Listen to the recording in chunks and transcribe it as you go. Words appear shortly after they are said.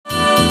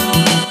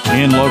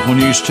In local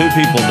news, 2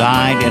 people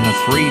died in a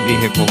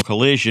 3-vehicle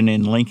collision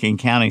in Lincoln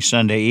County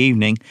Sunday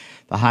evening.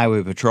 The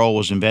Highway Patrol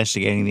was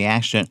investigating the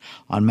accident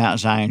on Mount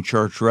Zion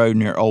Church Road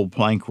near Old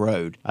Plank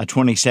Road. A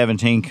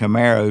 2017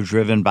 Camaro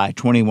driven by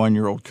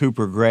 21-year-old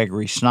Cooper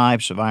Gregory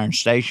Snipes of Iron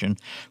Station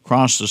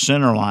crossed the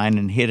center line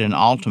and hit an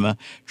Altima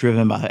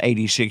driven by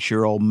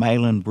 86-year-old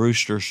Malin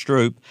Brewster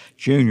Stroop,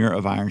 Jr.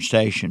 of Iron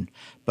Station.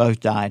 Both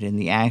died in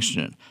the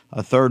accident.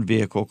 A third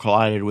vehicle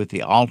collided with the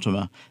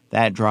Altima.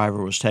 That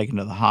driver was taken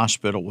to the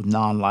hospital with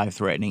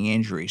non-life-threatening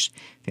injuries.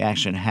 The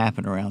accident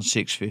happened around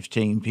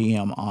 6:15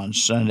 p.m. on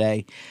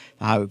Sunday.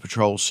 The Highway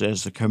Patrol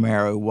says the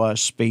Camaro was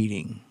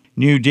speeding.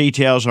 New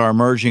details are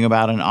emerging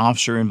about an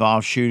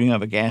officer-involved shooting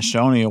of a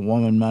Gastonia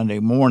woman Monday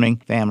morning.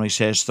 Family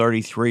says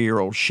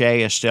 33-year-old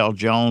Shay Estelle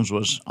Jones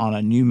was on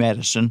a new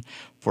medicine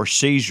for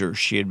seizures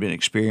she had been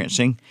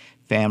experiencing.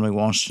 Family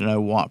wants to know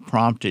what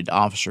prompted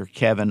Officer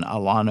Kevin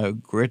Alano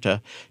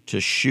Gritta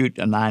to shoot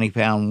a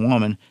 90-pound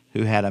woman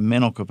who had a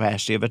mental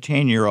capacity of a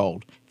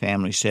 10-year-old.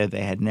 Family said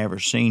they had never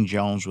seen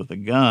Jones with a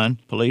gun.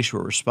 Police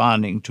were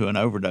responding to an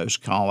overdose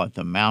call at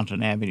the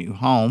Mountain Avenue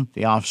home.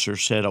 The officer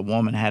said a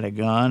woman had a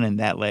gun, and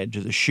that led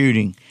to the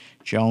shooting.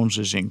 Jones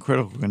is in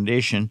critical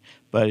condition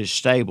but is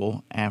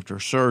stable after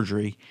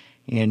surgery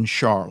in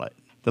Charlotte.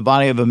 The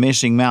body of a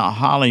missing Mount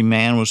Holly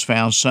man was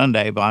found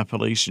Sunday by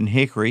police in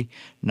Hickory.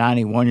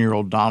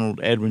 91-year-old Donald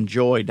Edwin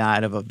Joy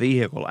died of a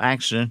vehicle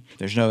accident.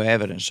 There's no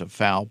evidence of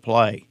foul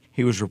play.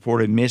 He was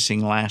reported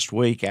missing last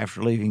week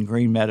after leaving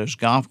Green Meadows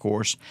Golf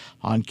Course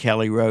on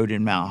Kelly Road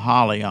in Mount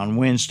Holly on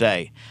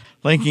Wednesday.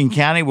 Lincoln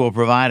County will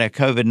provide a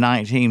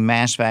COVID-19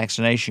 mass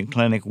vaccination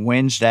clinic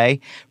Wednesday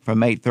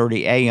from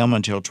 8:30 a.m.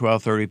 until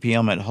 12:30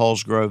 p.m. at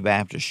Hulls Grove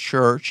Baptist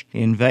Church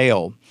in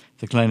Vale.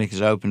 The clinic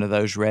is open to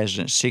those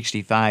residents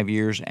 65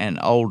 years and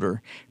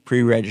older.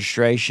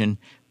 Pre-registration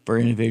for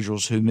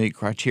individuals who meet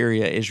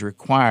criteria is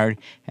required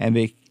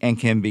and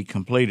can be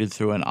completed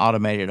through an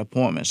automated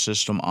appointment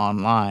system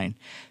online.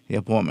 The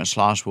appointment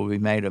slots will be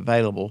made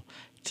available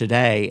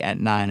today at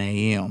 9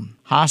 a.m.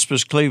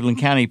 Hospice Cleveland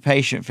County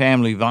Patient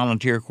Family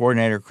Volunteer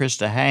Coordinator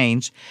Krista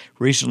Haynes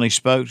recently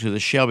spoke to the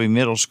Shelby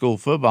Middle School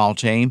football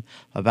team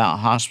about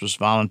hospice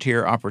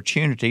volunteer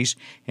opportunities,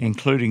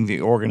 including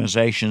the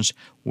organization's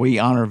We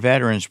Honor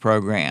Veterans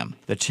program.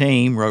 The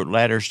team wrote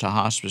letters to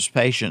hospice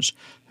patients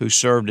who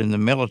served in the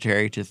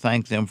military to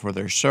thank them for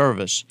their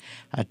service.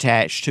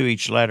 Attached to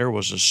each letter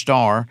was a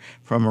star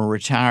from a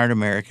retired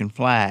American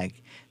flag.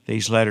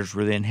 These letters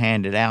were then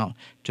handed out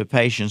to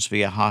patients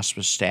via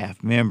hospice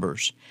staff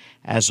members.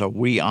 As a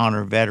We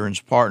Honor Veterans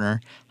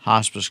partner,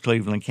 Hospice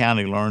Cleveland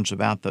County learns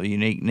about the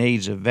unique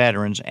needs of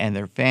veterans and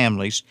their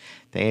families.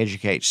 They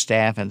educate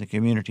staff and the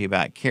community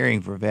about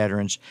caring for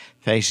veterans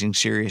facing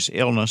serious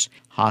illness.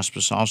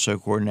 Hospice also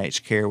coordinates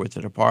care with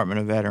the Department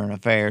of Veteran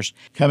Affairs.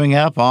 Coming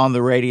up on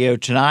the radio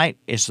tonight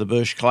is the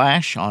Bush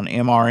Clash on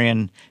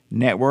MRN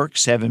Network,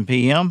 7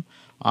 p.m.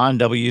 on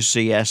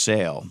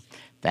WCSL.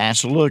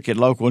 That's a look at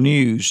local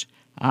news.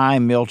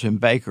 I'm Milton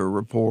Baker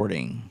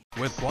reporting.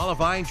 With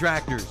qualifying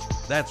tractors,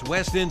 that's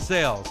West End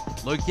Sales,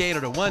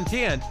 located at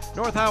 110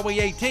 North Highway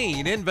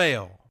 18 in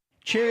Vale.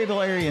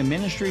 Cherryville Area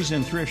Ministries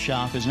and Thrift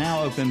Shop is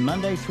now open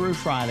Monday through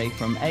Friday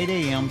from 8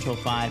 a.m. till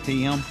 5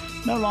 p.m.,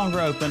 no longer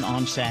open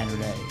on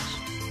Saturdays.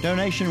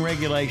 Donation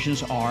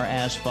regulations are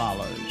as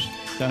follows.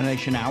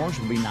 Donation hours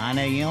will be 9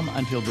 a.m.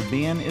 until the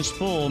bin is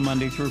full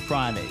Monday through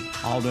Friday.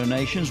 All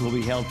donations will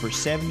be held for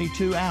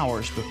 72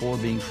 hours before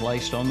being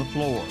placed on the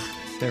floor.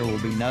 There will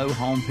be no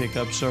home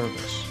pickup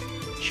service.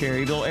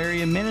 Cherryville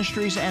Area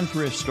Ministries and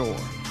Thrift Store,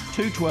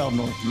 212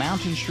 North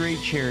Mountain Street,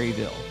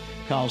 Cherryville.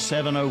 Call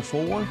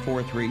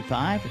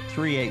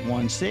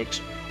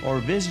 704-435-3816 or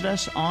visit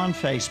us on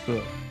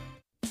Facebook.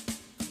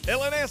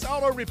 LNS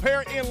Auto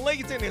Repair in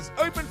Leeton is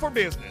open for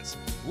business.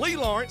 Lee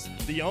Lawrence,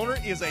 the owner,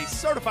 is a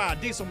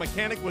certified diesel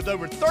mechanic with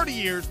over 30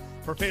 years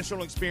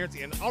professional experience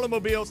in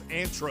automobiles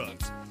and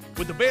trucks.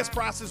 With the best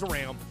prices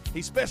around,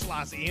 he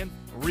specializes in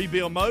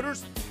rebuild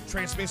motors,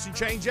 transmission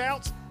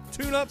changeouts,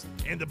 tune-ups,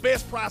 and the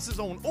best prices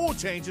on oil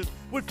changes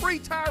with free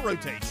tire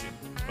rotation.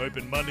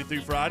 Open Monday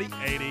through Friday,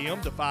 8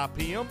 a.m. to 5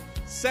 p.m.,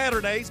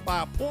 Saturdays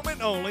by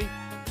appointment only.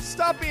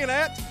 Stop in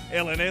at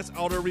LNS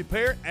Auto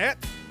Repair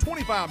at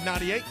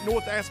 2598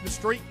 North Aspen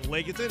Street,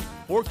 Leggington,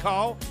 or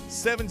call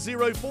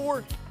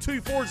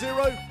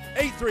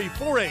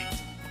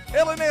 704-240-8348.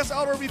 LNS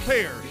Auto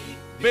Repair,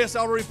 best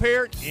auto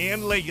repair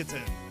in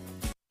Leggington.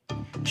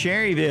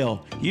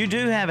 Cherryville, you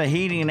do have a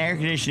heating and air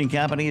conditioning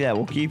company that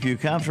will keep you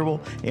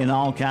comfortable in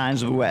all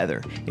kinds of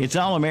weather. It's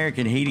All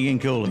American Heating and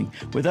Cooling.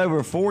 With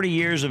over 40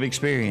 years of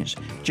experience,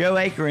 Joe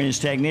Aker and his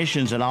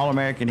technicians at All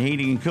American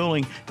Heating and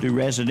Cooling do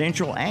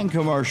residential and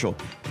commercial,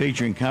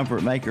 featuring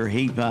Comfort Maker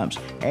heat pumps,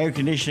 air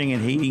conditioning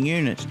and heating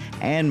units,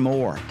 and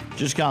more.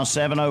 Just call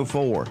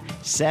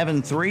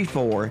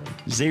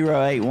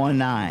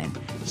 704-734-0819.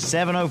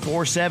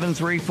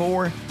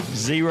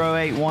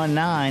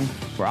 704-734-0819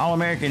 for All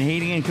American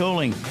Heating and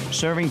Cooling,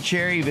 serving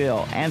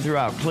Cherryville and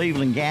throughout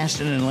Cleveland,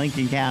 Gaston, and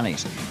Lincoln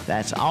counties.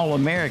 That's All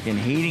American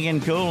Heating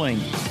and Cooling.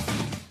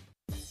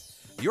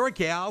 Your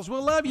cows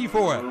will love you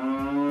for it.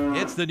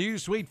 It's the new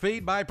Sweet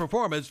Feed by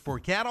Performance for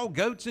cattle,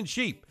 goats, and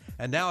sheep,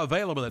 and now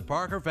available at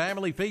Parker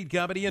Family Feed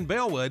Company in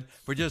Bellwood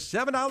for just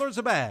 $7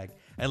 a bag.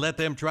 And let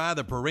them try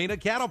the Purina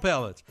cattle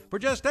pellets for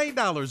just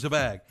 $8 a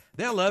bag.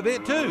 They'll love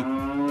it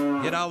too.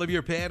 Get all of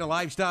your pet and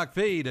livestock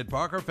feed at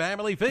Parker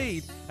Family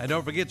Feed. And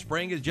don't forget,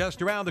 spring is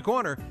just around the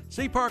corner.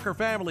 See Parker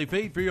Family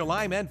Feed for your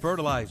lime and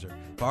fertilizer.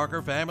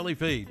 Parker Family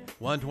Feed,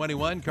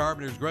 121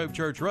 Carpenter's Grove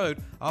Church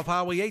Road off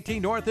Highway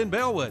 18 North in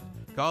Bellwood.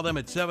 Call them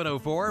at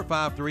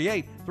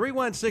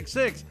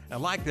 704-538-3166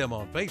 and like them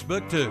on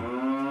Facebook too.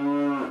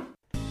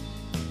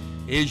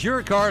 Is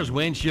your car's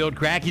windshield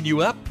cracking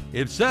you up?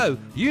 If so,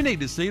 you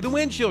need to see the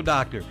windshield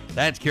doctor.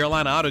 That's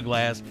Carolina Auto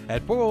Glass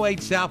at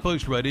 408 South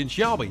Post Road in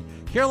Shelby.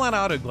 Carolina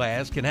Auto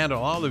Glass can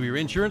handle all of your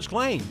insurance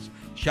claims.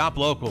 Shop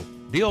local,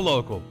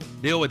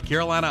 deal with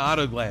Carolina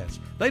Auto Glass.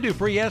 They do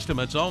free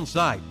estimates on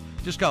site.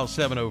 Just call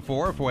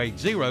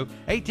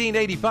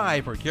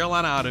 704-480-1885 for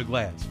Carolina Auto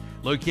Glass.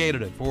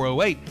 Located at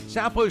 408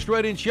 South Post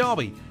Road in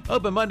Shelby.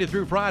 Open Monday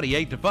through Friday,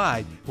 8 to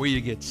 5, where you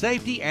get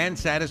safety and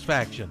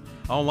satisfaction.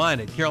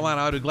 Online at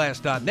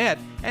carolinaAutoglass.net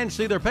and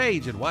see their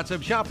page at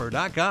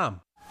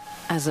whatsupshopper.com.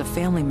 As a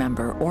family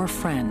member or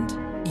friend,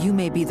 you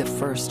may be the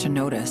first to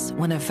notice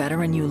when a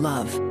veteran you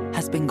love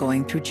has been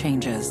going through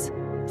changes.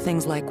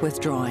 Things like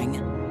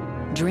withdrawing,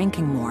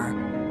 drinking more,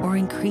 or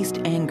increased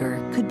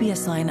anger could be a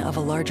sign of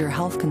a larger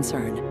health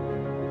concern.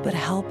 But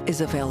help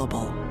is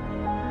available.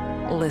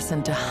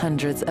 Listen to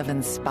hundreds of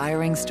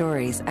inspiring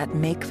stories at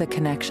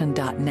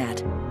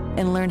maketheconnection.net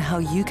and learn how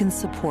you can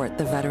support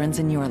the veterans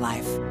in your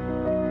life.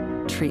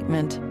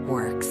 Treatment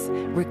works.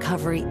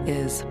 Recovery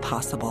is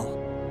possible.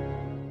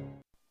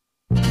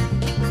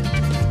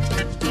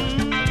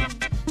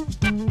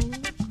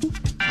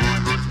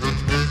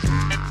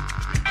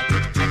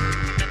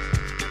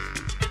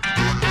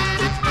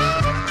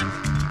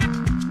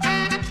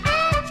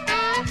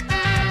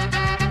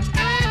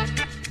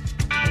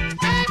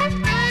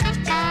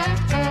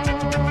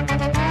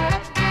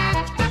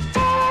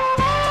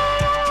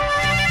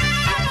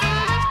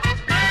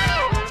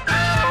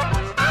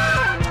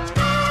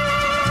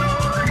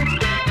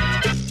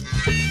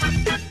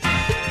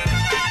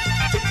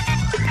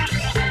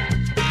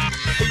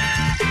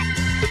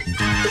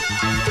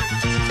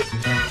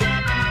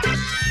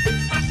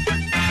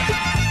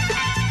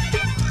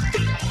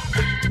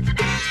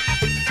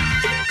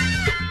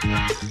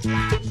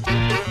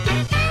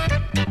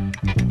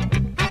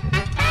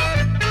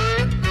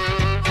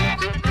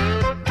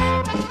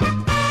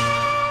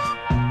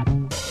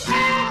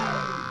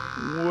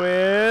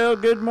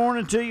 Good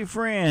morning to you,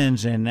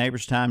 friends and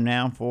neighbors. Time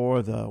now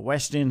for the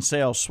West End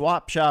Sales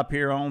Swap Shop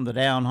here on the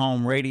Down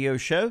Home Radio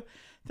Show. I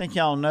think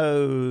y'all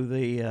know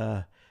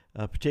the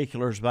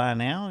particulars by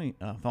now.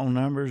 Phone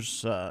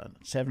numbers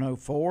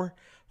 704-482-1390,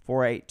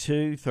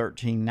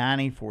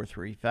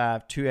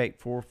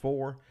 435-2844,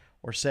 or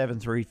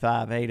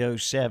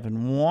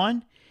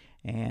 735-8071.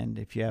 And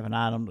if you have an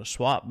item to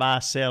swap, buy,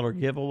 sell, or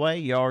give away,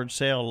 yard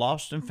sale,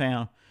 lost and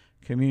found,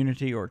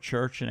 community, or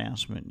church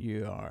announcement,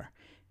 you are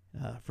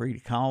free to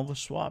call the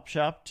swap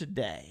shop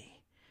today.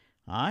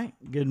 All right.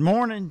 Good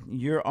morning.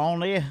 You're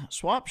on the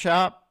swap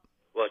shop.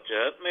 What's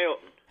up,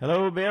 Milton?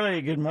 Hello,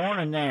 Billy. Good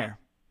morning there.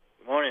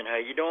 Good morning. How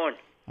you doing?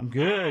 I'm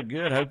good.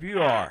 Good. Hope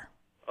you are.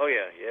 Oh,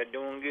 yeah,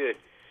 doing good.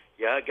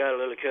 Yeah, I got a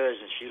little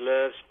cousin. She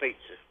loves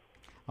pizza.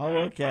 Oh,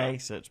 okay.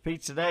 So it's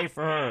pizza day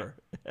for her.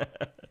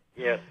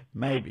 Yeah.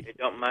 Maybe. It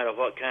don't matter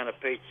what kind of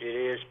pizza it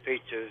is,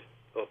 pizza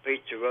or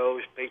pizza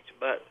rolls, pizza,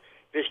 but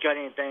if it's got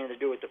anything to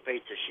do with the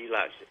pizza, she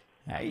likes it.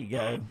 There you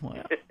go.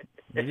 Well,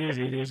 it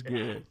is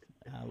good.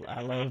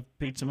 I love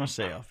pizza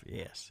myself,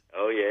 yes.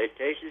 Oh, yeah, it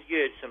tastes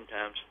good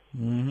sometimes.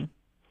 Mm-hmm.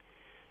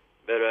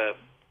 But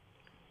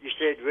you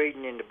said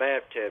reading in the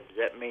bathtub. Does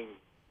that mean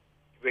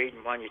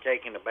reading when you're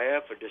taking a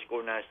bath, or just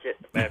go down and sit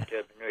in the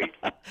bathtub and read?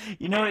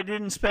 You know, it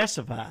didn't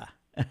specify.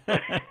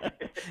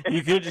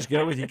 You could just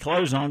go with your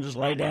clothes on, just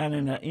lay down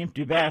in an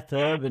empty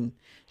bathtub and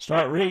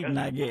start reading,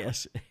 I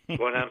guess.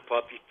 Go down and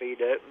pop your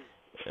feet up.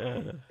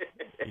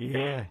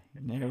 Yeah,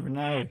 you never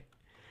know.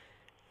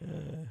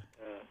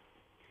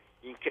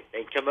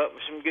 They come up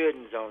with some good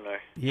ones on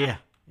there. Yeah,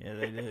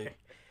 they do.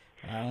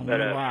 I don't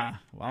know why.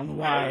 Well, I don't know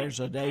why there's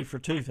a day for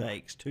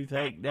toothaches,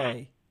 toothache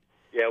day.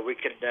 Yeah, we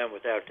could have done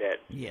without that.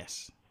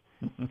 Yes.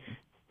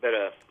 But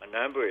my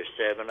number is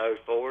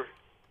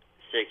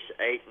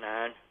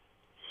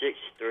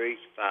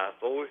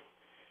 704-689-6354.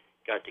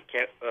 Got the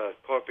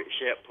corporate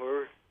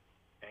shampoo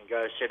and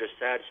got a set of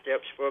side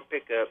steps for a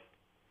pickup.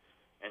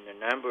 And the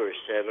number is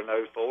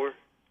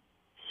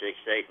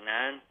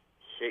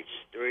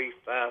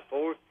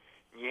 704-689-6354.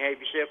 And you have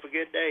yourself a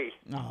good day.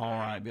 All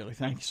right, Billy.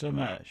 Thank you so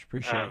much.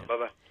 Appreciate it.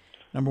 Bye-bye.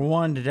 Number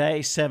one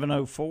today,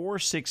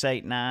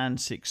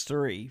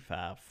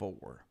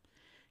 704-689-6354.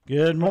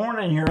 Good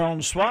morning. You're on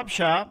the Swap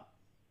Shop.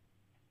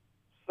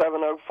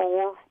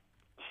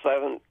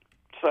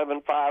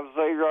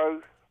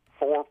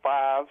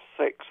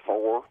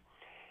 704-750-4564.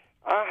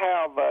 I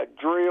have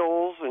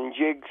drills and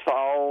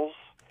jigsaws,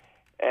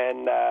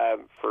 and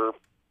for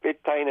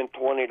 $15 and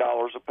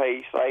 $20 a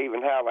piece. I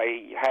even have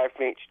a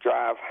half-inch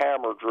drive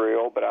hammer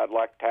drill, but I'd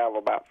like to have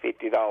about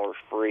 $50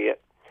 for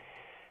it.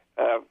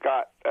 I've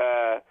got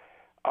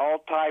all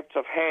types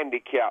of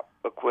handicap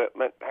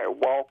equipment,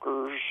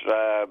 walkers,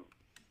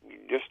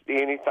 just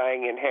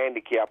anything in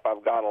handicap.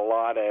 I've got a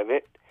lot of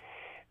it.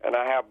 And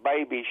I have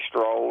baby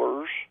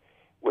strollers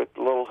with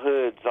little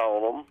hoods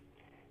on them.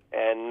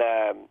 And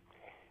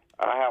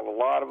I have a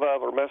lot of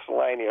other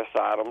miscellaneous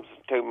items.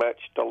 Too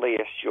much to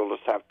list. You'll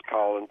just have to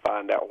call and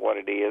find out what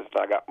it is.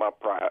 I got my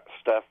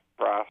stuff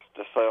priced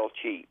to sell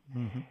cheap.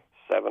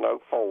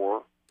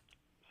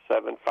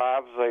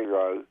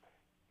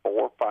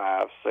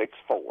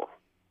 704-750-4564.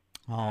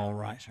 All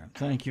right, sir.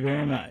 Thank you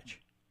very much.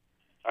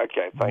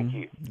 Okay, thank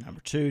you.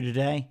 Number 2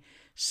 today,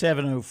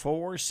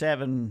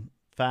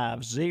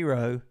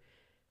 704-750-4564.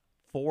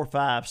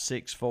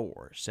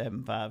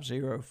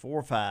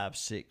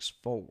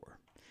 750-4564.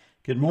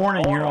 Good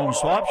morning. You're on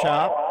Swap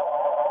Shop.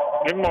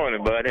 Good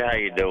morning, buddy. How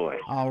you doing?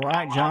 All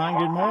right, John.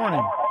 Good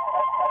morning.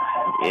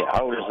 Yeah,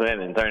 hold this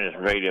in and turn this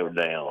radio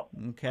down.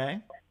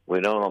 Okay. We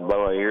don't want to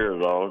blow our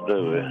ears off,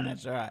 do we?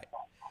 That's right.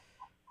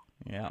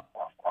 Yeah.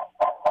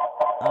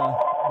 We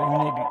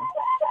need to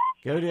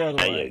go the other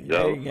way.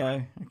 There you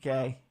go.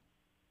 Okay.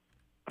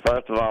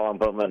 First of all, I'm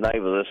putting my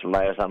neighbor this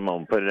last. I'm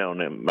going to put it on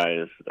them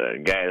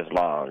gas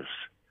logs.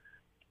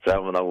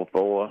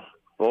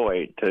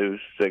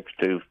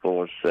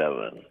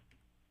 704-482-6247.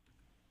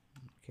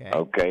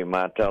 Okay,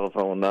 my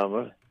telephone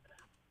number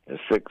is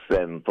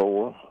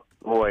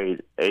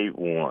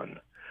 674-4881.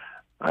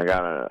 I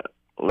got a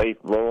leaf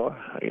blower,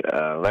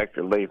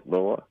 electric leaf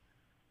blower.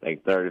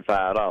 Take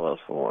 $35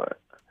 for it.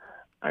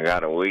 I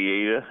got a weed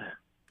eater.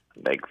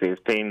 Take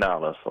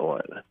 $15 for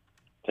it.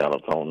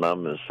 Telephone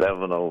number is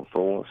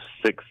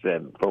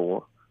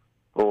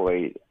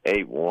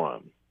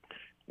 704-674-4881.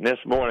 This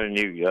morning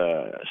you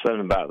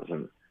something about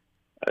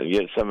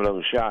get some of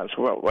those shots.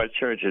 What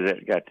church is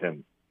it got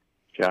them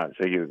shots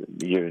that you're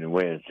giving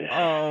Wednesday?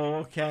 Oh,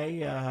 okay.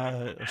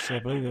 So I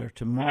believe they're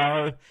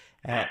tomorrow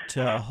at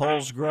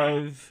Hulls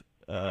Grove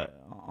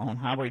on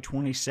Highway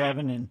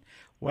 27 in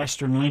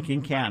Western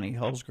Lincoln County,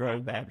 Hulls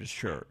Grove Baptist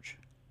Church.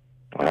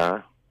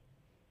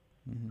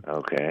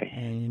 Okay.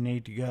 And you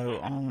need to go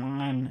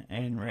online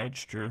and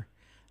register,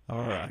 or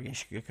I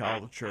guess you could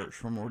call the church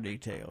for more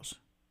details.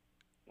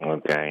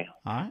 Okay.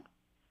 All right.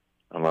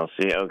 I'm going to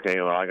see. Okay,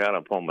 well, I got an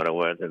appointment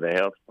over to the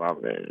health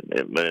department,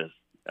 but it's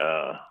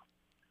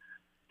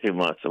 2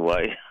 months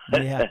away.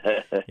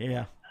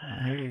 Yeah,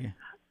 I hear you.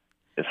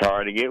 It's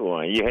hard to get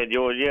one. You had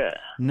yours yet?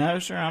 No,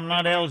 sir, I'm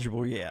not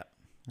eligible yet.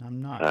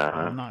 I'm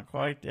not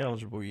quite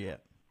eligible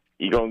yet.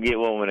 You going to get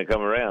one when they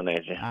come around,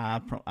 ain't you?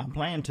 I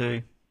plan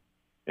to.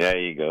 There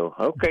you go.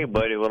 Okay,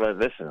 buddy. Well,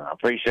 listen, I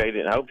appreciate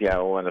it. I hope you have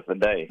a wonderful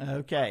day.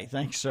 Okay.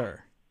 Thanks,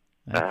 sir.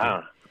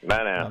 Bye now.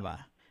 Bye-bye.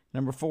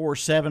 Number 4,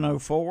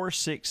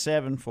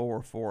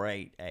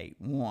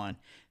 704-674-4881.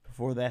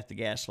 Before that, the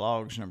gas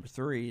logs. Number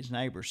 3 is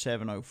neighbor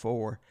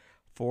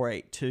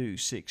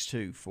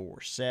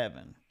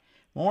 704-482-6247.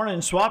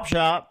 Morning, Swap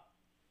Shop.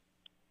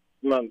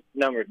 My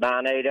number is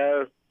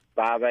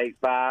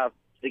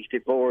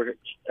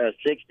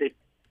 980-585-6460.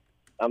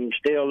 I'm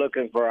still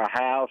looking for a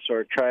house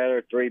or a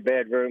trailer,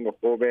 3-bedroom or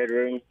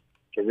 4-bedroom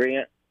to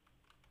rent.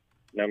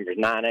 Number is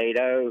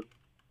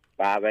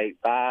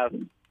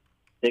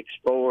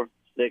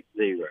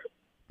 980-585-6460.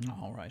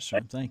 All right,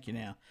 sir. Thank you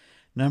now.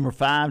 Number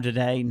 5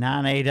 today,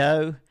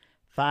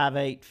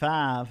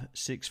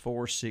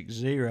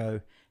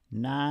 980-585-6460.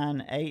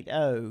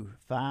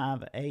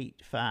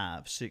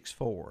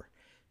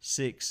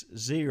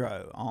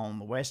 980-585-6460 on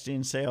the West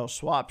End Sales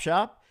Swap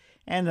Shop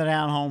and the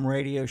Down Home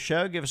Radio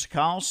Show. Give us a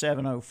call,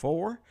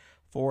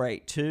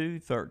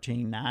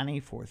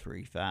 704-482-1390,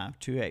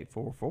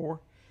 435-2844,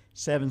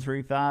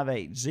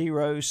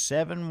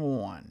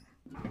 735-8071.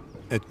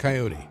 At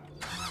Coyote,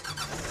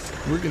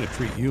 we're going to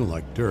treat you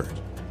like dirt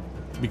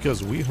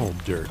because we hold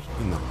dirt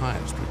in the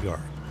highest regard.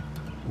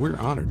 We're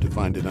honored to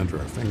find it under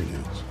our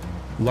fingernails,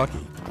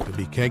 lucky to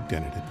be caked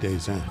in it at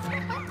day's end.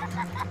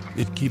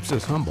 It keeps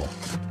us humble,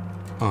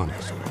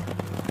 honest.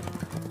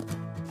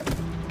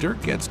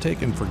 Dirt gets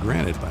taken for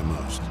granted by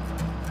most,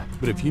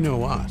 but if you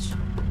know us,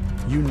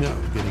 you know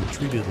getting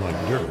treated like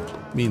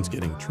dirt means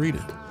getting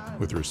treated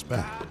with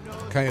respect.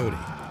 Coyote,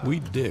 we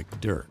dig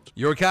dirt.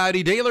 Your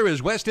Coyote dealer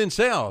is West End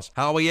Sales,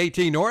 Highway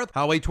 18 North,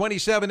 Highway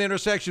 27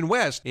 intersection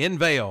west in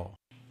Vale.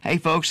 Hey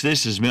folks,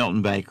 this is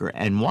Milton Baker,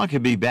 and what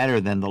could be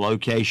better than the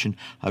location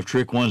of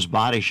Trick One's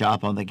Body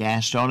Shop on the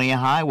Gastonia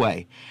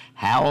Highway?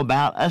 How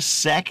about a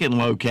second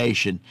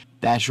location?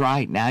 That's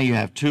right, now you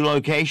have 2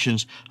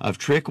 locations of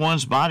Trick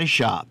One's Body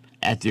Shop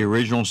at the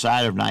original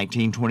site of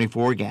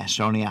 1924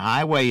 Gastonia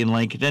Highway in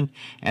Lincoln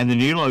and the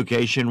new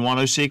location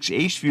 106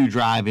 Eastview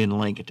Drive in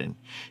Lincoln.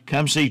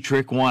 Come see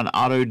Trick One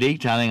Auto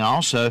Detailing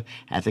also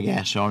at the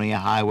Gastonia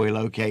Highway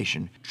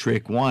location.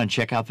 Trick One,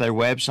 check out their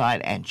website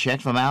and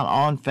check them out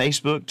on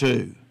Facebook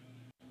too.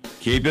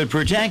 Keep it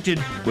protected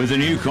with a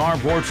new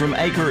carport from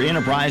Acre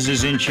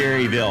Enterprises in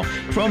Cherryville.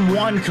 From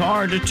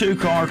 1-car to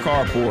 2-car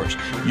carports,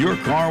 your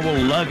car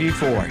will love you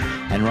for it.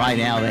 And right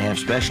now they have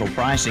special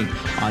pricing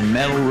on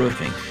metal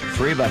roofing.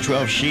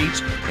 3x12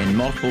 sheets in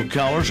multiple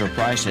colors are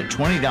priced at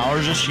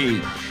 $20 a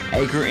sheet.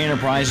 Acre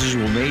Enterprises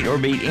will meet or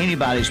beat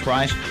anybody's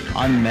price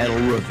on metal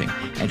roofing.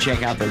 And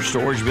check out their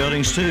storage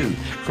buildings too.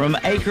 From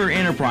Acre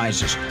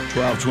Enterprises,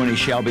 1220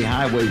 Shelby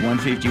Highway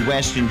 150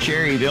 West in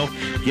Cherryville.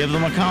 Give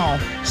them a call,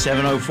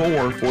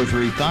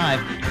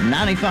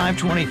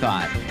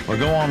 704-435-9525, or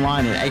go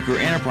online at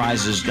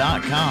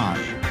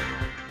acreenterprises.com.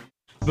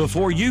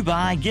 Before you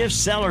buy, give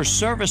Sellers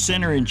Service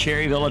Center in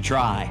Cherryville a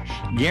try.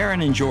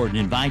 Garen and Jordan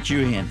invite you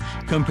in.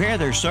 Compare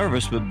their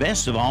service, but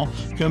best of all,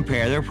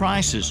 compare their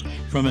prices.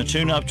 From a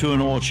tune-up to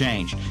an oil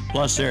change.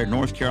 Plus, they're a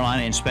North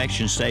Carolina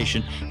inspection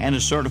station and a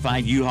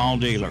certified U-Haul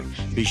dealer.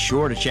 Be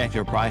sure to check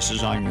their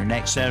prices on your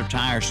next set of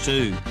tires,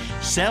 too.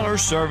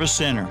 Sellers Service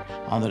Center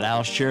on the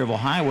Dallas-Cherryville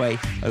Highway,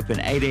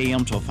 open 8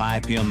 a.m. till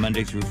 5 p.m.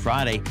 Monday through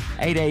Friday,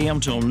 8 a.m.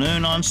 till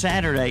noon on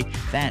Saturday.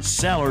 That's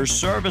Sellers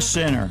Service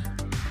Center.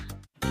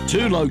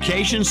 2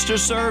 locations to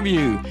serve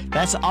you.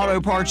 That's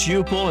Auto Parts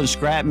U-Pull and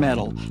Scrap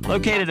Metal,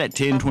 located at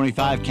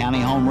 1025 County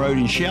Home Road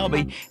in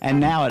Shelby and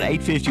now at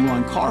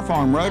 851 Car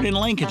Farm Road in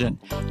Lincoln.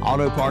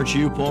 Auto Parts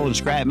U-Pull and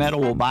Scrap Metal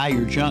will buy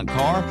your junk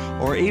car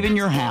or even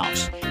your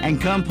house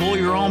and come pull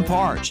your own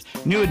parts.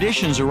 New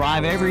additions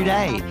arrive every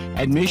day.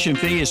 Admission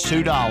fee is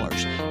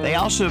 $2. They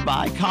also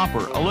buy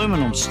copper,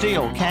 aluminum,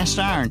 steel, cast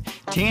iron,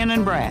 tin,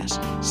 and brass.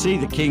 See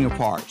the king of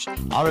parts.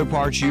 Auto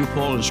Parts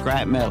U-Pull and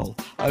Scrap Metal,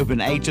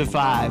 open 8 to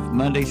 5,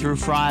 Monday through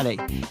Friday,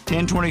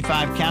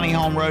 1025 County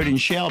Home Road in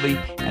Shelby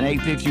and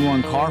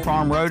 851 Car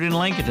Farm Road in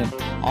Lincoln.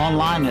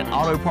 Online at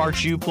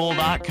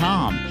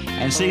autopartsupull.com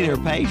and see their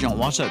page on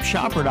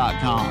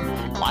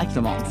whatsupshopper.com. Like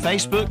them on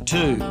Facebook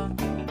too.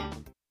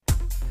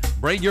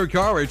 Bring your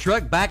car or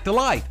truck back to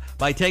life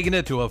by taking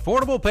it to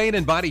Affordable Paint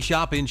and Body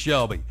Shop in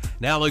Shelby.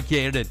 Now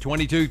located at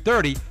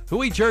 2230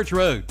 Huey Church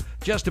Road,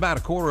 just about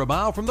a quarter of a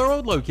mile from their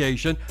old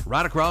location,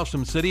 right across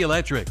from City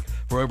Electric.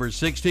 For over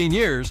 16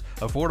 years,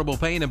 Affordable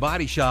Paint and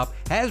Body Shop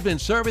has been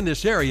serving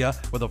this area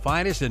with the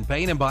finest in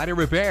paint and body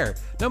repair.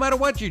 No matter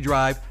what you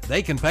drive,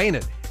 they can paint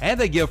it, and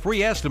they give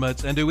free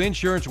estimates and do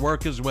insurance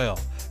work as well.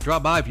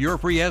 Drop by for your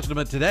free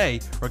estimate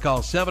today or call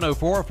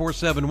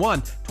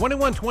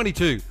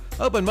 704-471-2122.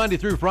 Open Monday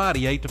through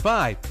Friday, 8 to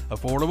 5.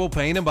 Affordable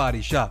Paint and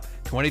Body Shop,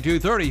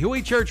 2230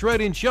 Huey Church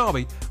Road in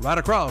Shelby, right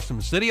across from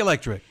City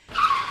Electric.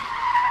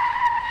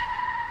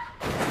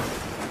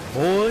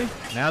 Boy,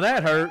 now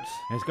that hurts.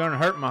 It's going to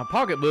hurt my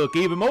pocketbook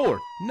even more.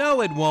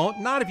 No, it won't.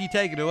 Not if you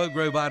take it to Oak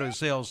Grove Auto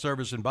Sales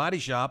Service and Body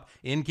Shop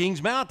in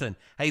Kings Mountain.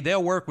 Hey,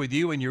 they'll work with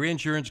you and your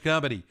insurance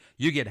company.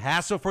 You get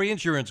hassle-free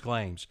insurance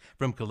claims,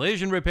 from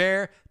collision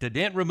repair to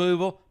dent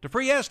removal to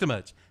free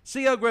estimates.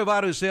 See Oak Grove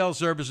Auto Sales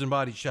Service and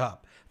Body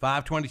Shop,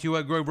 522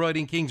 Oak Grove Road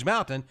in Kings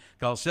Mountain.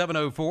 Call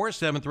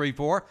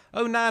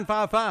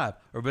 704-734-0955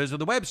 or visit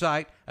the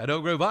website at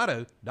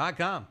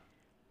oakgroveauto.com.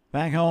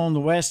 Back on the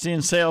West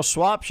End Sales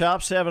Swap Shop,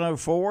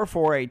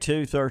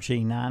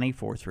 704-482-1390,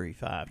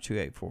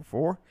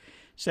 435-2844,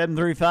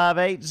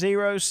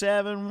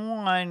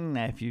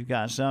 735-8071. If you've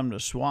got something to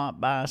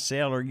swap, buy,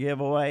 sell, or give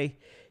away,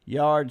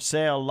 yard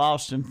sale,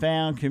 lost and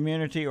found,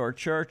 community, or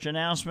church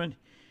announcement,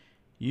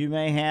 you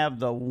may have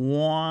the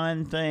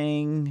one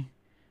thing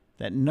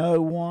that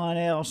no one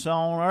else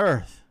on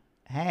earth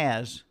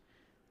has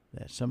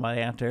that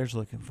somebody out there is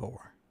looking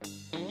for.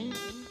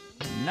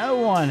 No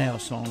one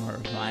else on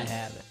earth might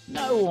have it.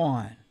 No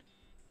one.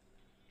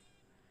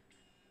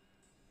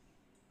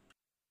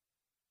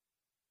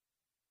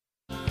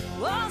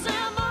 Was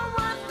ever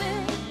worth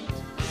it?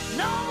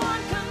 No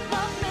one could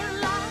love me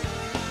like,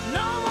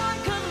 no one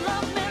could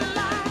love me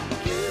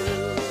like you.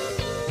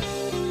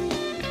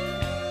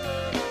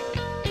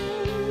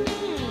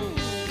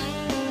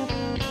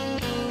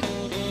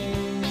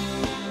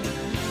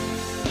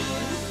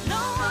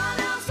 No one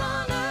else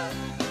on earth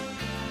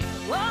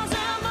was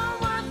ever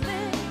worth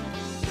it.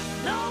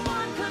 No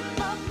one could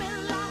love me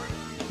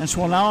like. That's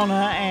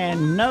Winona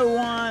and no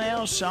one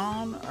else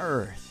on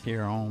earth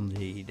here on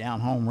the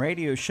Down Home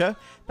Radio Show.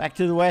 Back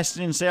to the West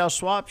End Sales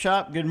Swap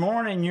Shop. Good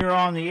morning. You're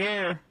on the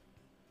air.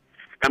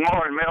 Good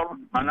morning,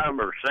 Milton. My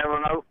number is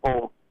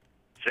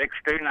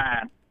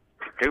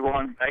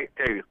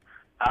 704-629-2182.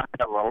 I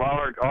have a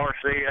large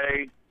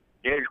RCA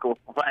digital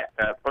flat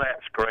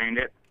screen.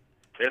 This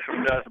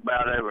one does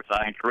about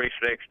everything.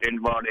 360,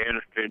 anybody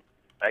interested,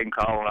 they can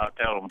call and I'll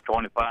tell them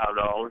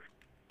 $25.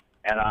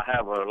 And I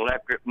have an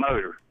electric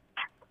motor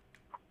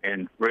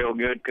in real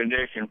good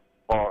condition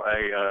for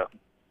a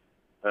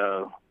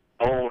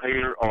oil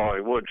heater or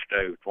a wood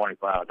stove,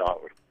 $25.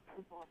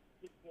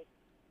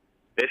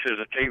 This is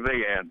a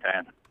TV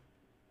antenna.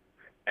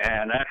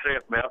 And that's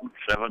it, Milton.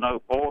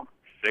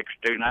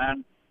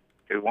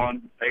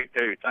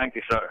 704-629-2182. Thank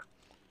you, sir.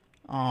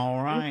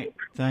 All right.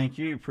 Thank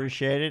you.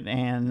 Appreciate it.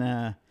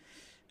 And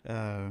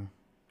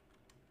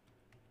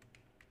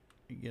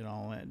get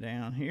all that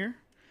down here.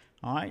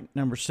 All right,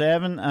 number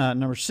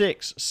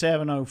 6,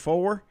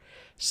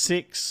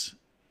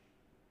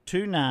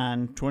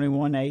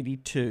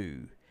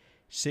 704-629-2182.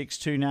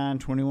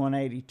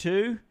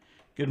 629-2182.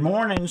 Good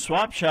morning,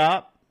 Swap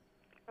Shop.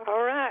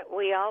 All right,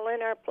 we all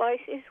in our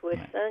places with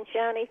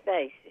sunshiny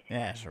faces.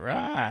 That's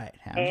right.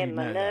 How did And you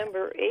my know that?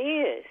 number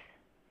is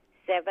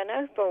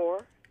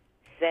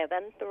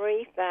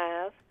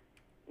 704-735-9935.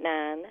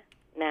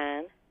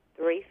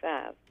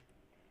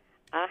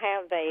 I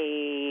have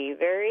a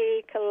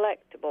very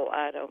collectible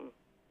item.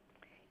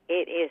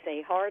 It is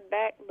a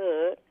hardback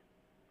book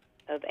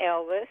of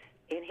Elvis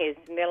in his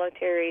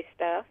military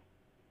stuff.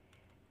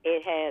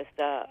 It has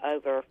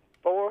over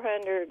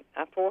 400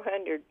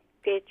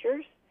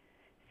 pictures.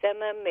 Some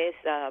of them is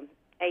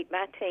 8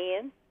 by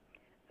 10.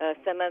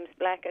 Some of them's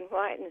black and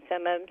white, and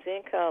some of them's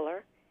in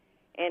color.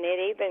 And it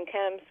even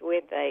comes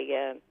with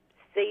a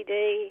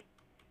CD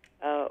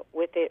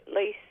with at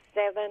least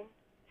 7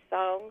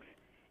 songs.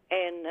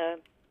 And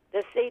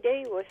the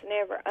CD was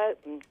never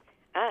opened.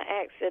 I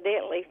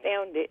accidentally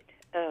found it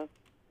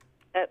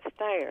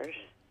upstairs.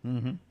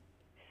 Mm-hmm.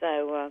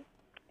 So,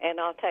 and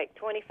I'll take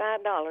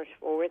 $25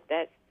 for it.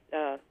 That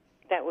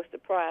was the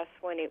price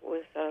when it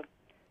was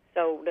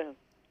sold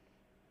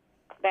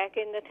back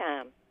in the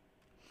time.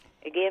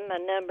 Again, my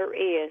number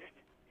is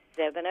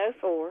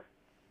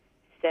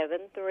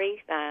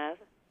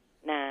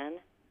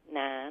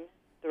 704-735-9935.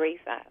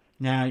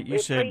 Now you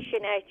said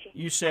appreciate you.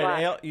 You said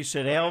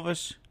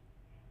Elvis.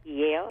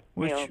 Yeah.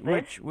 Which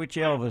Elvis. which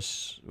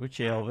Elvis? Which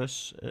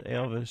Elvis?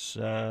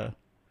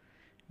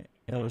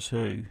 Elvis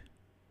who?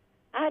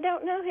 I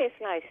don't know his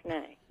last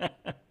name.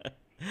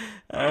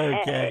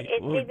 Okay.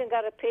 It's even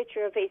got a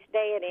picture of his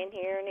dad in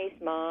here and his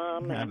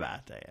mom. How And,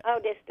 about that? oh,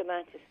 just a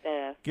bunch of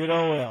stuff. Good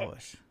old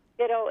Elvis.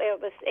 Good old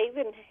Elvis.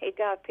 Even he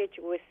got a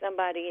picture with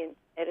somebody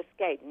at a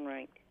skating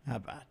rink. How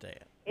about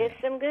that? It's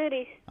some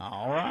goodies.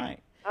 All right.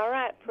 All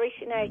right.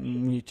 Appreciate you.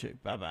 You too.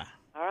 Bye-bye.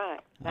 All right.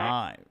 All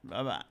right.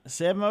 Bye-bye.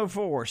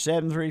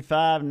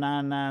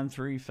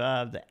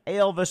 704-735-9935. The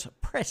Elvis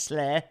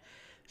Presley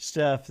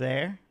stuff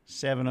there.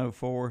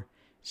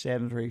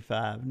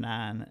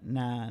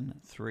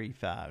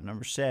 704-735-9935.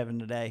 Number 7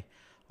 today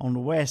on the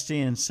West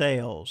End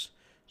Sales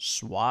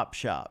Swap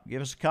Shop.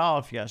 Give us a call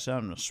if you got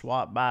something to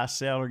swap, buy,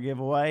 sell, or give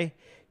away.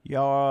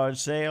 Yard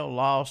sale,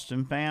 lost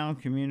and found,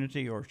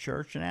 community, or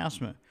church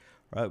announcement.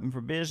 We're open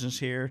for business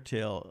here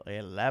till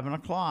 11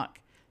 o'clock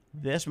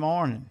this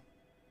morning.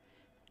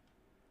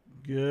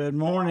 Good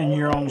morning.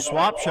 You're on the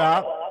Swap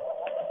Shop.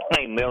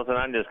 Hey, Milton,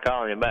 I'm just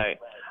calling you back.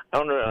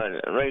 On the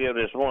radio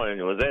this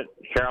morning, was that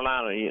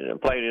Carolina you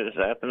played it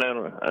this afternoon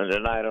or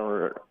tonight on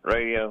the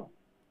radio?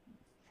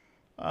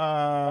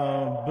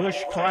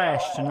 Bush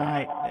Clash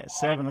tonight at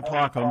 7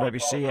 o'clock on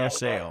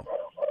WCSL.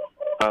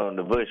 Oh,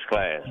 the Bush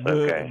Clash.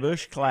 Okay.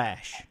 Bush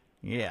Clash.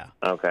 Yeah.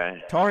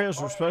 Okay. Tar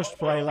Heels were supposed to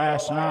play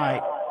last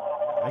night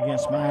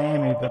against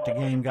Miami, but the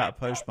game got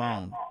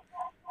postponed.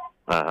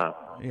 Uh-huh.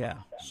 Yeah.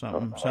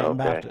 Something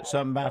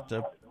about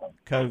the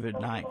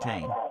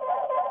COVID-19.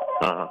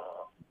 Uh-huh. All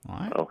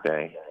right.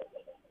 Okay.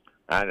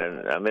 I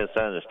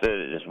misunderstood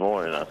it this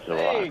morning. I said,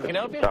 Hey, can I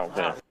help you? talk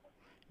to him.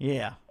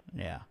 Yeah.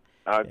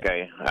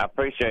 Okay. I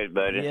appreciate it,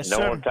 buddy. Yes, don't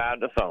sir. want to tie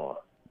the phone.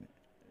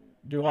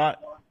 Do what?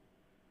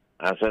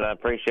 I said I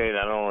appreciate it.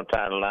 I don't want to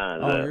tie the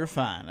lines Oh, up. you're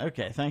fine.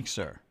 Okay. Thanks,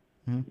 sir.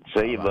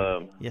 See you,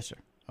 bub. Yes, sir.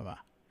 Bye-bye.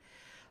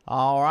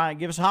 All right.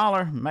 Give us a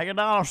holler. Make a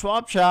dollar.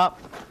 Swap Shop.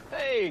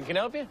 Hey, can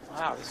I help you?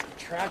 Wow, this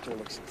tractor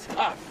looks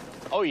tough.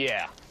 Oh,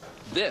 yeah.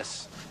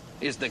 This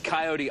is the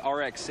Coyote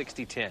RX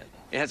 6010.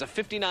 It has a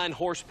 59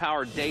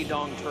 horsepower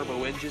Daedong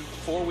turbo engine,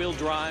 4-wheel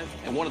drive,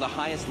 and one of the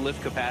highest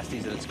lift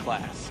capacities in its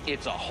class.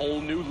 It's a whole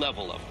new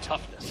level of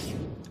toughness.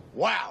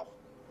 Wow,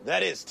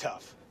 that is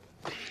tough.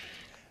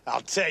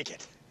 I'll take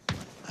it.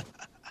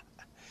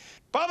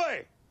 Bubby,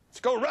 let's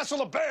go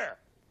wrestle a bear.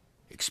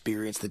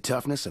 Experience the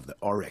toughness of the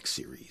RX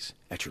series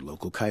at your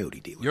local Coyote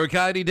dealer. Your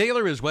Coyote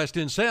dealer is West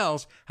End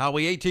Sales,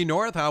 Highway 18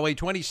 North, Highway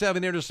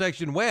 27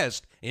 intersection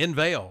west in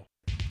Vale.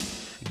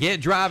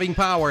 Get driving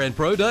power and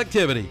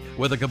productivity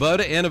with a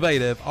Kubota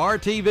Innovative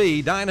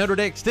RTV 900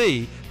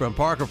 XT from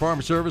Parker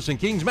Farm Service in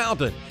Kings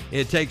Mountain.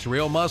 It takes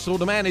real muscle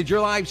to manage your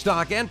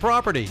livestock and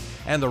property,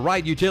 and the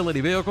right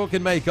utility vehicle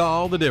can make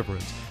all the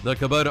difference. The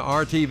Kubota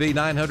RTV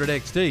 900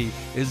 XT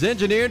is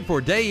engineered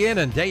for day in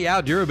and day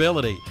out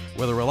durability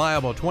with a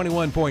reliable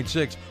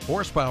 21.6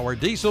 horsepower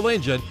diesel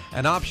engine,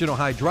 an optional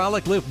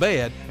hydraulic lift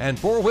bed, and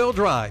 4-wheel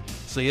drive.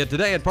 See it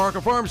today at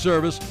Parker Farm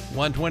Service,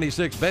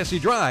 126 Bessie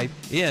Drive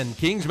in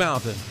Kings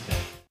Mountain.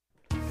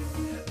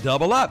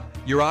 Double up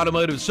your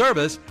automotive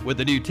service with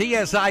the new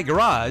TSI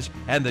Garage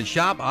and the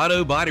Shop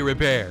Auto Body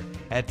Repair.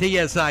 At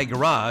TSI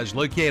Garage,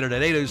 located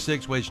at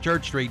 806 West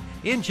Church Street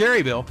in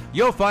Cherryville,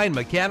 you'll find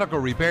mechanical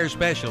repair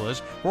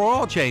specialists for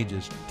all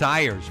changes,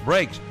 tires,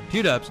 brakes,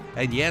 tune-ups,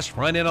 and yes,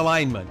 front-end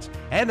alignments.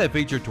 And they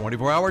feature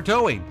 24-hour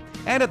towing.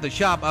 And at the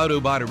Shop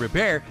Auto Body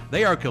Repair,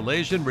 they are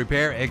collision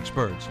repair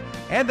experts.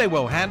 And they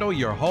will handle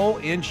your whole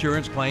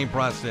insurance claim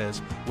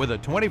process with a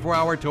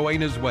 24-hour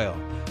towing as well.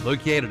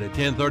 Located at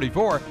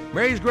 1034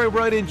 Marys Grove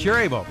Road in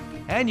Cherryville.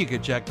 and you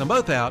can check them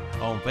both out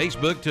on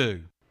Facebook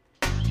too.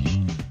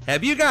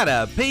 Have you got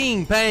a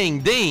ping, pang,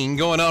 ding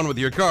going on with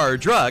your car or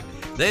truck?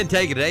 Then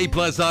take it to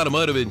A-Plus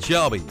Automotive in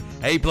Shelby.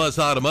 A-Plus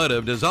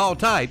Automotive does all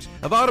types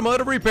of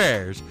automotive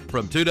repairs,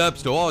 from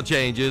tune-ups to oil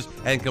changes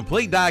and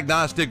complete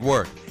diagnostic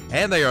work.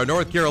 And they are a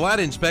North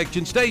Carolina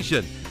inspection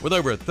station with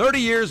over 30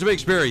 years of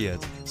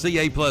experience. See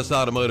A-Plus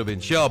Automotive in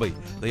Shelby.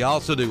 They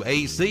also do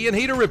AC and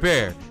heater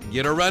repair.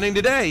 Get her running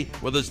today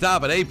with a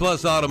stop at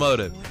A-Plus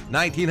Automotive,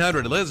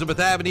 1900 Elizabeth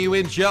Avenue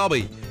in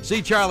Shelby.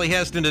 See Charlie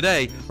Heston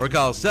today or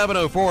call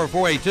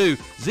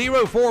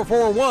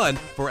 704-482-0441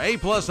 for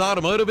A-Plus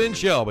Automotive in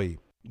Shelby.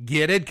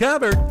 Get it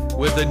covered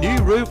with a new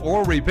roof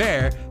or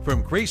repair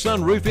from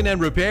Creason Roofing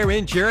and Repair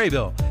in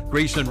Cherryville.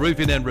 Creason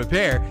Roofing and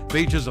Repair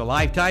features a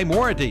lifetime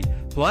warranty,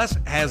 plus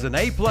has an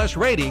A-plus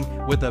rating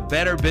with the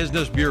Better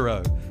Business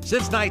Bureau.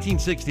 Since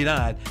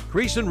 1969,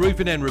 Creason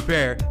Roofing and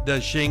Repair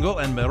does shingle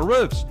and metal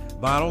roofs,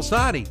 vinyl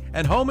siding,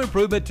 and home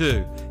improvement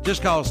too.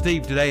 Just call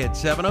Steve today at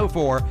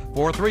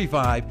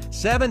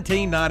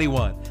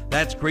 704-435-1791.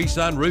 That's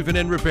Creason Roofing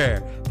and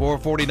Repair,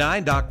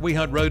 449 Doc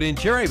Wehunt Road in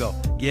Cherryville.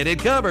 Get it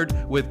covered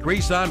with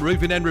Creason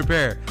Roofing and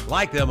Repair.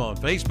 Like them on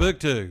Facebook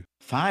too.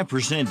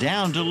 5%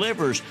 down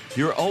delivers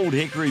your old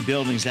Hickory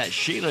buildings at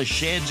Sheila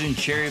Sheds in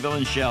Cherryville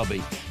and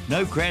Shelby.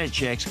 No credit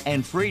checks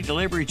and free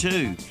delivery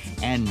too.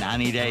 And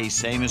 90 days,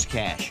 same as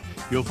cash.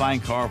 You'll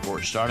find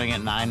carports starting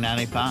at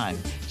 $9.95.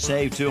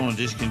 Save too on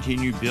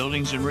discontinued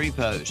buildings and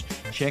repos.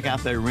 Check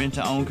out their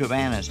rent-to-own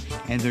cabanas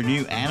and their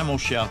new animal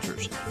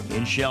shelters.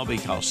 In Shelby,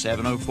 call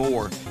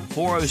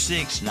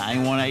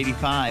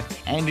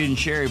 704-406-9185. And in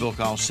Cherryville,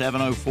 call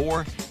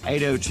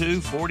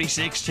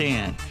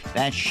 704-802-4610.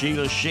 That's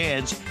Sheila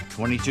Sheds,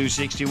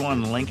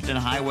 2261 Lincoln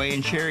Highway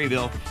in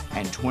Cherryville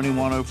and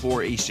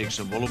 2104 East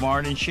Dixon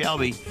Boulevard in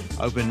Shelby.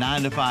 Open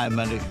 9 to 5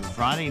 Monday through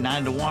Friday,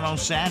 9 to 1 on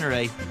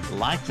Saturday.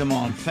 Like them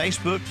on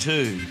Facebook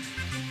too.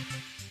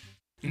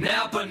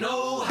 Napa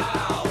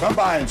know-how. Come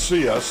by and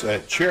see us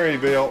at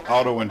Cherryville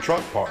Auto and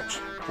Truck Parts.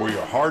 For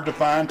your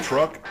hard-to-find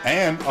truck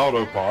and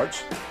auto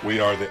parts,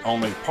 we are the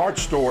only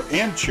parts store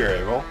in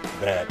Cherryville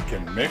that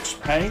can mix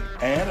paint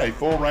and a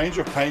full range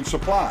of paint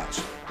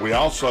supplies. We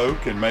also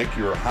can make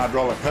your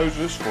hydraulic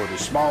hoses for the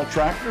small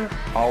tractor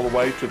all the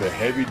way to the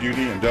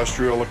heavy-duty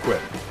industrial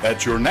equipment.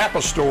 That's your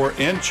Napa store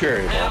in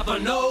Cherryville. Napa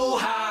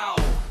know-how.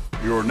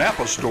 Your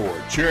Napa store,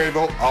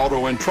 Cherryville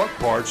Auto and Truck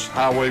Parts,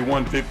 Highway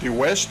 150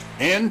 West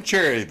in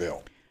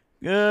Cherryville.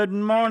 Good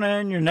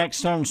morning. You're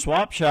next on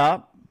Swap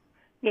Shop.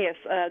 Yes,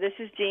 this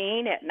is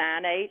Jean at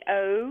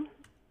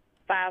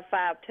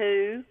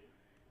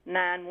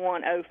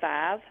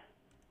 980-552-9105.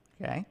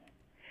 Okay.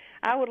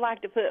 I would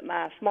like to put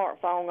my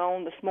smartphone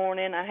on this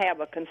morning. I have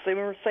a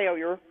consumer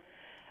cellular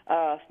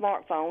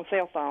smartphone,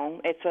 cell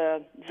phone. It's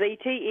a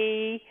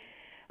ZTE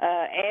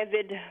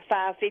Avid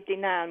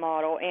 559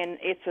 model, and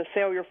it's a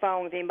cellular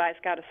phone. If anybody's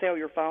got a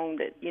cellular phone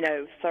that,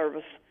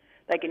 service,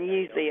 they can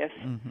use this.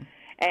 Mm-hmm.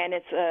 And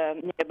it's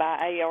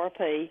by ARP.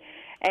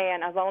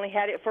 And I've only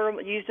had it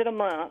used it a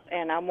month,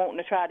 and I'm wanting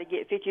to try to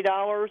get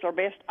 $50 or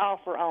best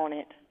offer on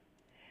it.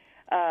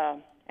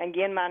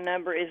 Again, my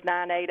number is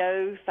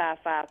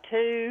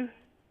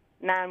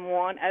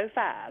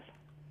 980-552-9105.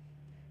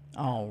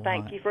 All right.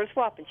 Thank you for the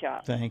swapping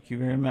shop. Thank you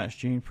very much,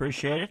 Gene.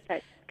 Appreciate it.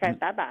 Okay,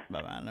 bye-bye.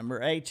 Bye-bye.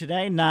 Number 8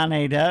 today,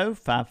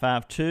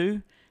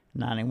 980-552-9105,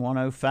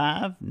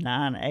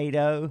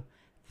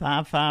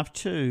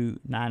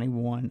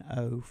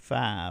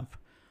 980-552-9105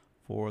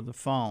 for the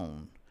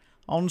phone.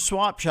 On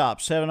Swap Shop,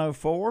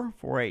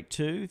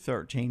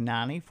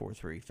 704-482-1390,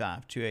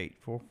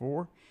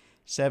 435-2844,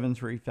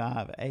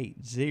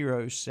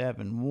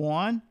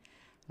 735-8071.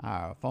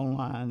 Our phone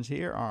lines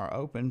here are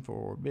open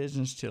for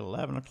business till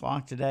 11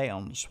 o'clock today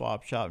on the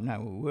Swap Shop.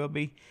 Now, we will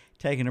be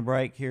taking a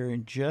break here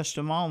in just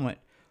a moment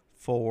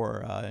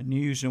for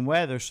news and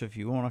weather. So if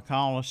you want to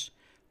call us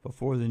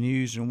before the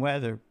news and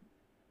weather,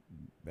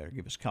 better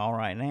give us a call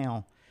right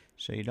now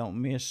so you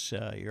don't miss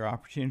your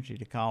opportunity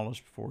to call us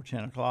before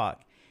 10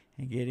 o'clock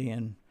and get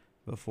in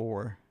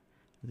before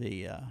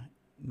the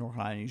North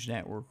Carolina News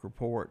Network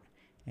report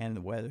and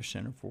the Weather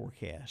Center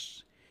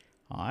forecasts.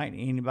 All right,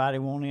 anybody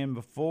want in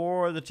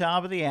before the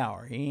top of the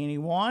hour?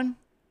 Anyone?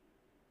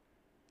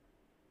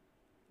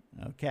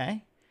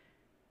 Okay.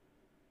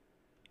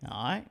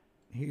 All right,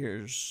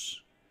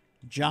 here's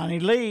Johnny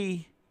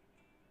Lee,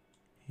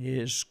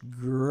 his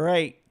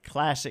great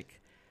classic,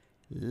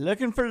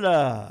 Looking for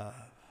Love.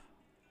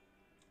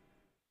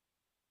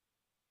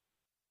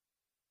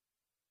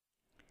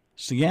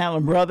 It's the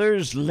Gatlin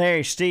Brothers,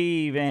 Larry,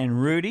 Steve,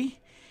 and Rudy.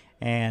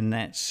 And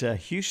that's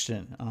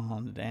Houston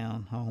on the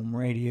Down Home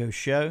Radio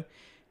Show.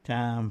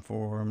 Time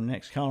for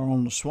next caller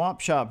on the Swap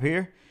Shop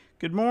here.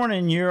 Good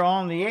morning. You're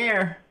on the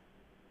air.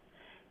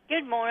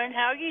 Good morning.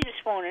 How are you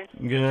this morning?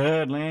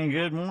 Good, Lynn.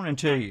 Good morning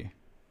to you.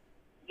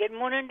 Good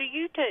morning to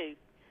you, too.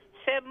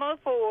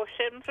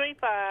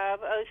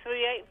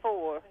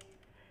 704-735-0384.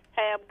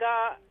 Have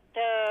got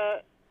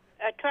a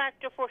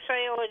tractor for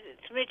sale.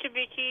 It's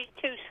Mitsubishi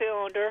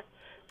 2-cylinder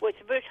with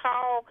a bush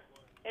hog,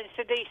 and it's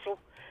a diesel.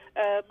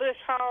 Bush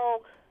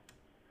hog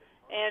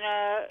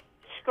and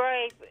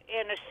scrape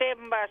in a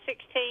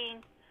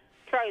 7x16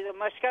 trailer.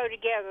 Must go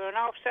together. And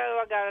also,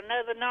 I got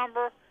another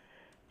number,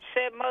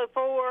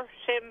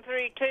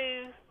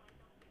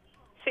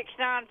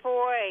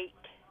 704-732-6948.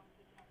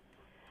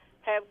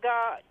 Have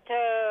got,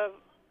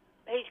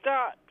 he's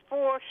got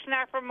 4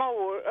 snapper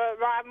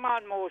riding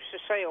lawnmowers to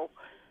sell.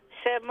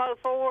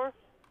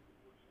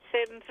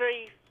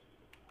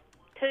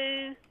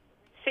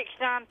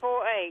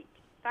 704-732-6948.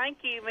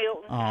 Thank you,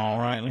 Milton. All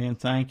right, Lynn.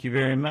 Thank you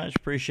very much.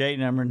 Appreciate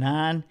it. Number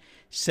 9,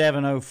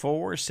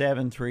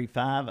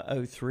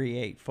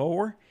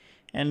 704-735-0384.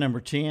 And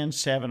number 10,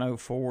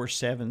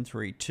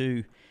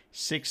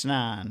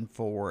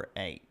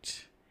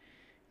 704-732-6948.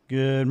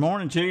 Good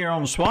morning to you. You're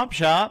on the Swap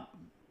Shop.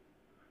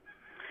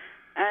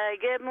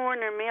 Good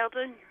morning,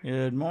 Milton.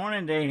 Good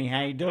morning, Danny.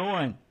 How you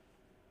doing?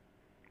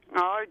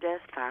 Oh,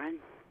 just fine.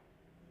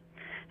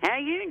 How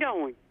you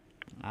doing?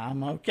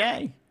 I'm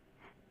okay.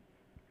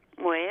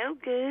 Well,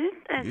 good.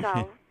 That's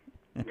all.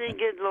 The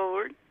good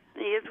Lord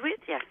is with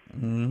you.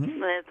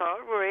 Mm-hmm. That's all.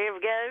 Wherever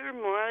go and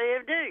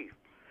whatever do.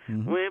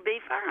 Mm-hmm. We'll be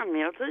fine,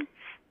 Milton.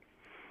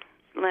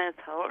 That's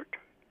hard.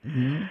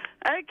 Mm-hmm.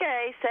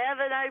 Okay,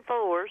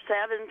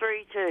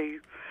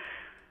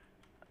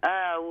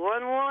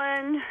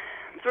 704-732-1137.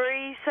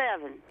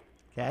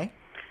 Okay.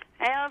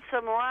 Have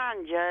some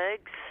wine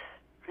jugs.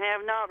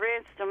 Have not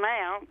rinsed them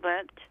out,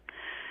 but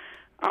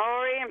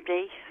are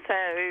empty. So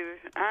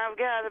I've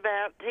got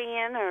about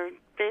 10 or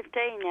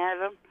 15 of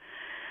them.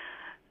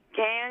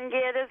 Can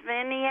get as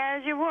many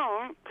as you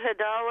want,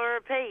 $1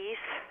 a piece.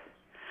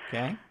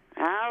 Okay.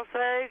 I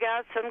also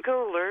got some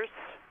coolers.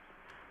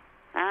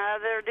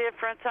 They're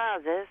different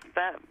sizes,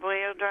 but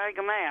we'll drag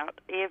them out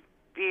if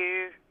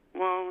you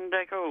want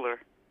a cooler.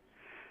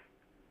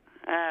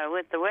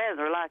 With the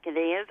weather like it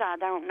is, I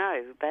don't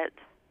know, but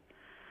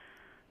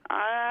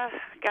I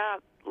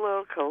got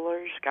little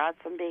coolers, got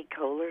some big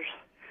coolers.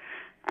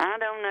 I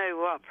don't know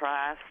what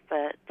price,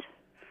 but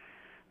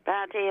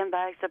about $10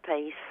 a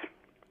piece.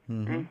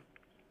 Mm-hmm.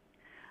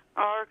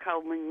 Or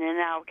Coleman and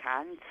all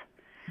kinds.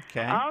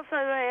 Okay. Also,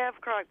 they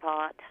have crock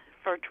pot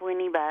for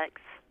 $20.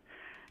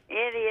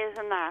 It is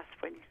a nice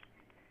one.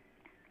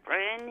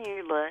 Brand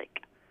new look,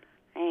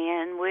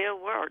 and will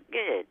work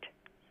good.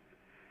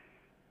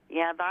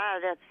 Yeah, buy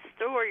it at the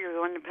store, you're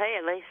going to pay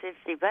at least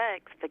 $50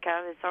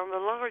 because it's on the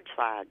large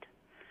side.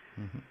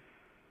 Mm-hmm.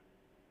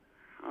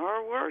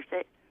 Or worth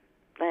it.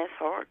 Bless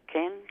heart.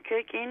 Can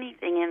cook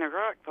anything in a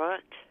crock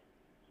pot.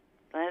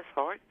 Bless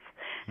hearts.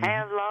 Mm-hmm.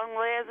 Have long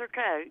leather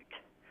coat.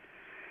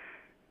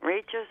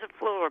 Reaches the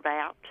floor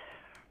about,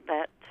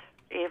 but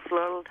if a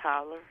little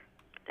taller,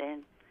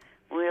 then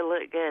we'll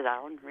look good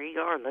on,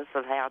 regardless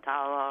of how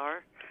tall I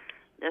are.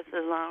 Just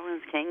as long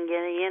as can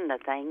get into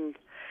things.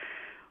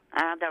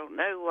 I don't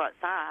know what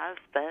size,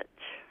 but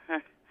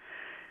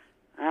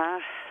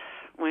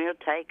we'll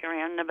take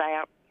around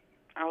about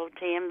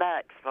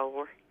 $10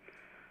 for,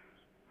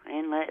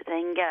 and let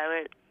things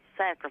go at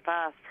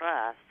sacrifice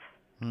price.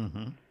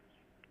 Mm-hmm.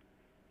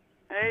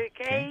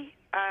 Okay.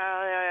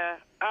 I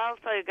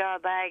also got a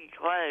bag of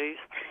clothes.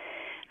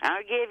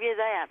 I'll give you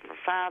that for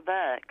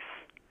 $5.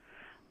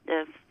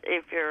 Just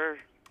if you're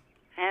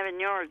having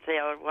yard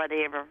sale or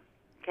whatever,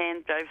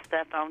 can throw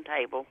stuff on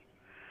table.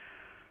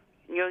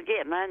 You'll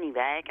get money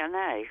back, I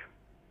know.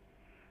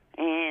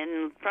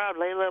 And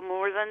probably a little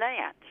more than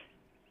that.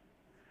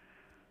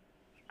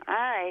 All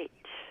right.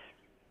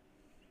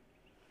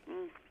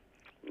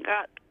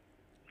 Got,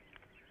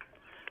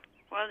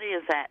 what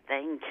is that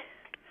thing?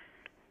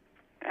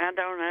 I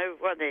don't know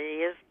what it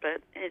is, but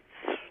it's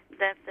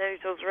that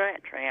those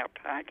rat trap.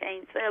 I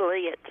can't sell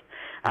it.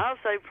 I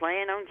also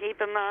plan on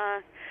keeping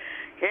my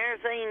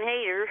kerosene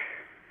heater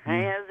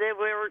as it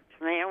works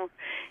now,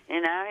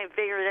 and I have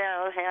figured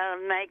out how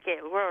to make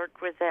it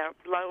work without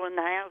blowing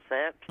the house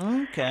up.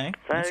 Okay,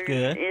 So that's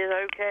good. it's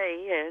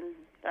okay, and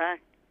I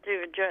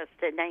do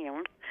adjust it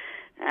down.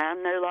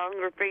 I'm no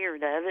longer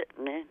feared of it,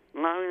 and as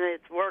long as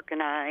it's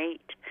working, I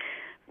eat.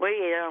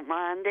 We don't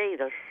mind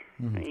either.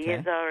 Okay.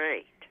 It's all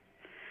right.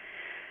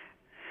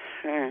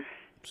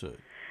 So,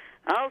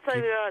 Also,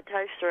 a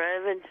toaster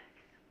oven,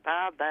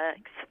 $5.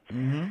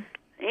 mm-hmm.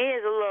 It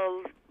is a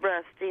little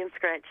rusty and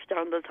scratched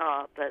on the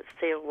top, but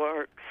still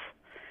works.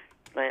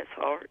 Bless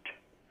heart.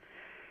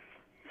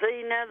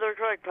 See, another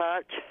crock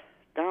pot.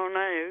 Don't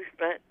know,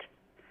 but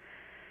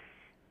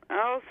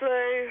I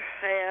also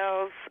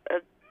have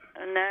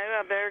no,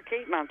 I better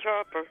keep my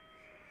chopper.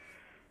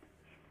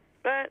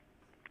 But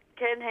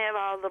can have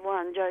all the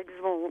wine jugs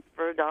you want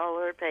for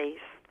 $1 a piece.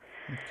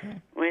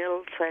 Okay.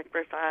 We'll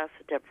sacrifice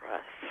the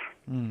price.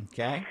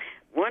 Okay.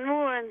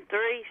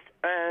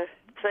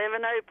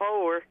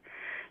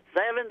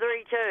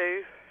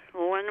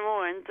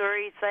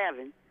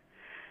 704-732-1137.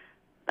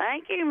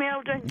 Thank you,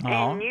 Milton,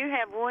 and you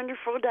have a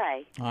wonderful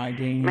day. All right,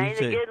 Dean, May you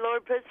the too. good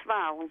Lord put a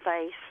smile on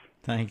face.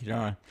 Thank you,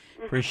 darling.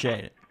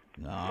 Appreciate it.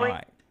 All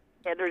right.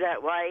 Better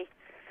that way.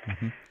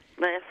 Mm-hmm.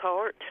 Less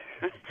heart.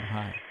 All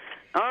right.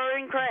 Or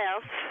in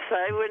Kraus, so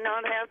we would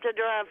not have to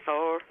drive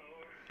far.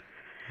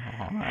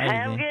 All right.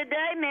 Have a good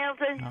day,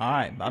 Milton. All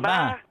right.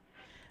 Bye-bye.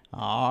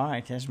 All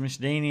right, that's Miss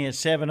Deanie at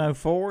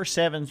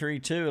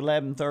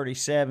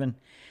 704-732-1137,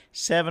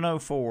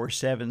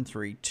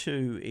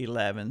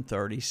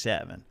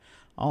 704-732-1137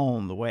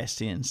 on the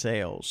West End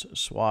Sales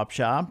Swap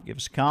Shop. Give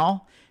us a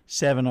call,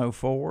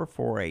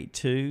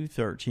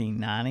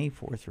 704-482-1390,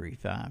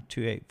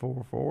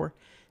 435-2844,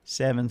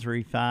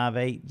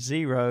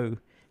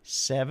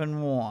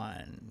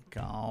 735-8071.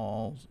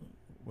 Call,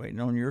 waiting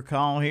on your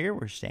call here.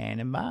 We're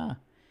standing by.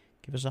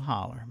 Give us a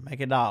holler.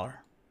 Make a dollar.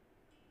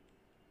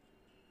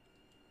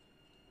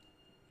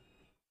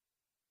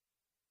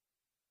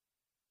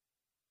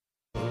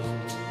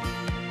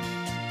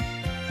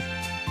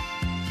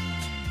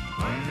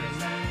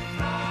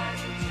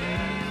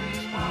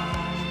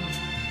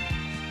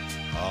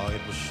 Oh,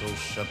 it was so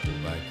simple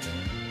back then.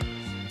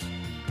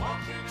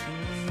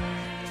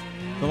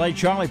 The late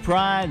Charlie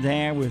Pride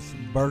there with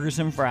burgers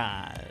and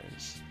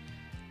fries.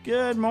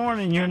 Good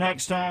morning. You're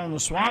next on the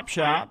Swap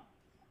Shop.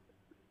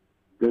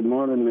 Good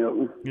morning,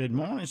 Milton. Good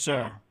morning,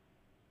 sir.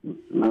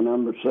 My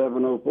number's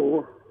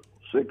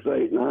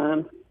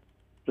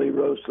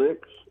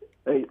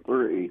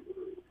 704-689-0683.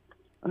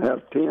 I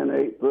have 10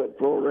 8-foot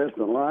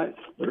fluorescent lights.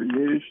 They're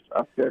used.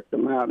 I've checked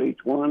them out,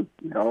 each one.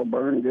 They all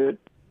burn good.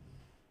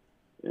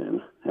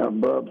 And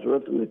have bulbs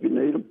with them if you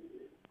need them.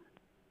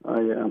 I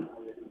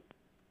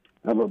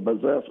have a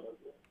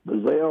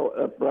Bazell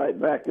upright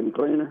vacuum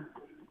cleaner.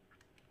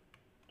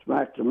 It's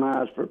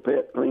maximized for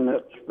pet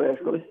cleanup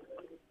especially.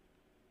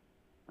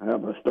 I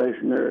have a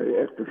stationary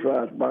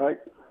exercise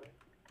bike,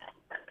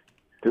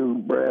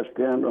 2 brass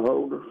candle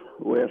holders,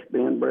 a West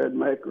Bend bread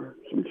maker,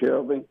 some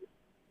shelving,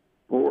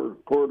 4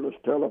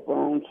 cordless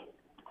telephones.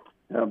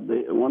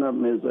 One of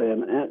them is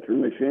an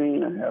answering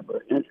machine. I have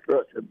an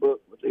instruction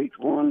book with each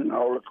one and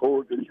all the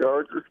cords and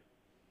chargers.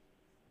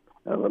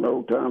 I have an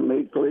old-time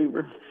meat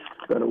cleaver.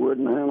 It's got a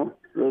wooden handle,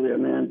 really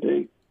an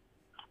antique.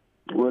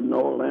 Wooden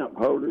oil lamp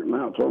holder that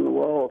mounts on the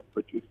wall.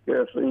 Put your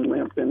kerosene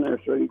lamp in there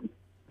so you can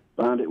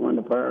find it when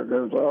the fire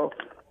goes off.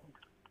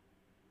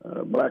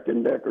 Black &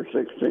 Decker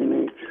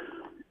 16-inch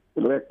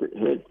electric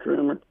hedge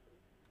trimmer.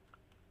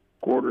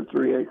 1/4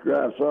 3/8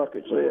 drive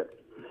socket set.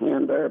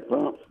 Hand air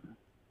pump.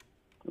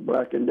 The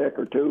Black &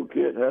 Decker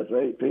toolkit has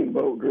an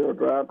 18-bolt drill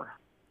driver.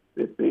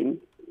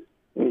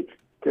 15-inch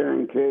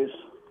carrying case.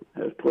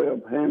 Has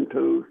 12 hand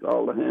tools.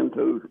 All the hand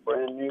tools are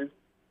brand new.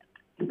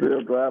 The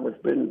drill driver's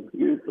been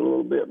used a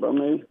little bit by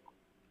me.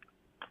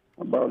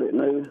 I bought it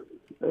new.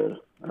 I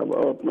have an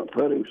ultimate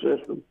putting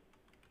system.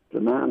 It's a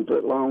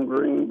 9-foot long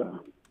green by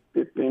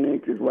 15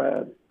 inches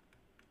wide.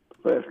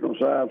 Professional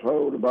size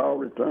hole, the ball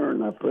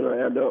return. I put an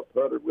adult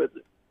putter with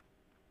it.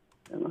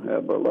 And I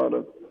have a lot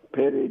of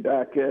petty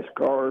die-cast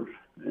cars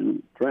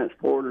and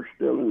transporters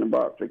still in the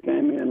box that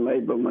came in,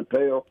 labeled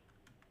Mattel,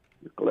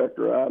 the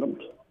collector items,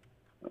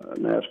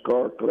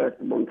 NASCAR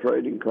collectible and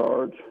trading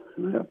cards.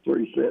 And I have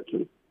 3 sets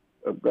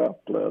of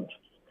golf clubs.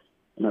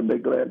 And I'd be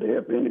glad to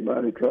help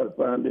anybody try to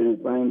find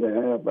anything they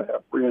have. I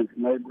have friends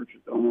and neighbors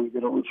that don't want to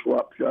get on the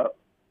swap shop.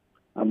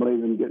 I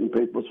believe in getting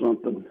people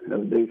something at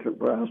a decent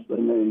price they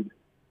need.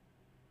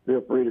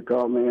 Feel free to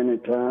call me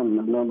anytime.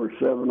 My number is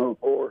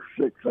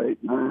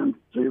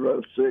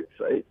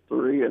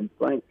 704-689-0683. And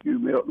thank you,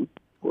 Milton,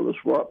 for the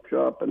swap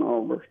shop and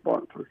all of our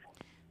sponsors.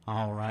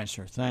 All right,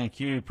 sir. Thank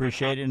you.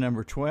 Appreciate it.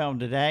 Number 12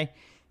 today,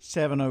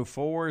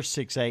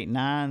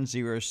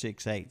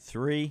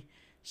 704-689-0683.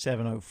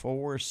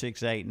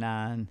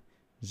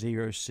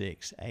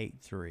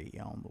 704-689-0683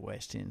 on the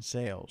West End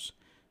Sales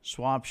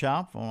Swap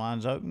Shop. Phone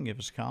lines open. Give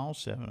us a call,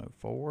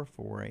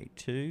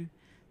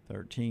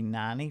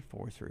 704-482-1390,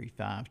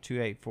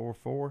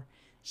 435-2844,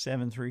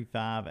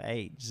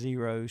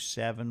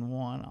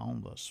 735-8071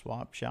 on the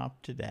Swap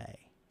Shop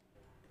today.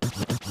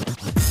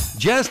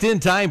 Just in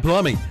Time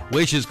Plumbing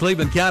wishes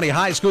Cleveland County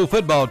high school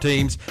football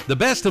teams the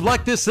best of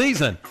luck this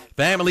season.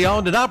 Family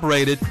owned and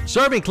operated,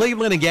 serving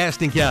Cleveland and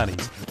Gaston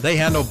counties. They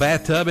handle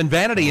bathtub and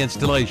vanity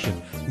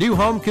installation, new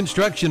home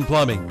construction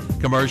plumbing,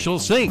 commercial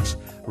sinks,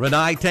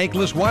 Renai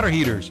tankless water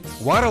heaters,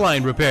 water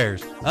line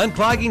repairs,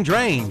 unclogging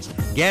drains,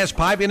 gas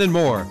piping, and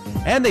more.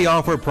 And they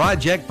offer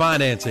project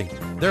financing.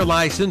 Their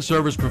licensed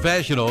service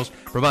professionals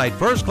provide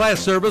first-class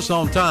service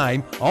on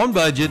time, on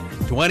budget,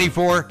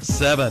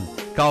 24/7.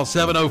 Call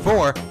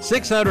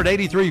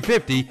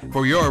 704-600-8350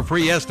 for your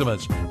free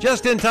estimates.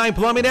 Just-in-time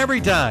plumbing every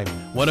time.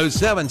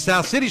 107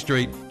 South City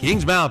Street,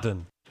 Kings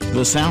Mountain.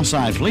 The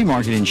Southside Flea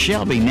Market in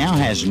Shelby now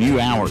has new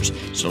hours,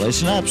 so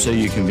listen up so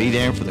you can be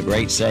there for the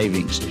great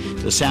savings.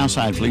 The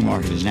Southside Flea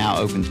Market is now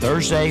open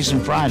Thursdays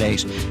and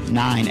Fridays,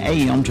 9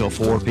 a.m. till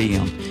 4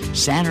 p.m.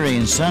 Saturday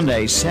and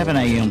Sundays, 7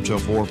 a.m. till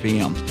 4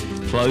 p.m.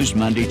 Closed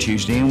Monday,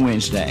 Tuesday, and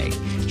Wednesday.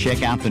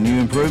 Check out the new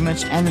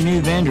improvements and the new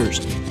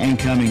vendors. And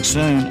coming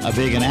soon, a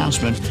big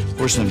announcement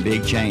for some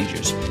big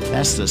changes.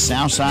 That's the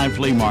Southside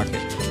Flea Market,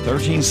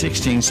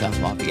 1316 South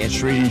Lafayette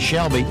Street in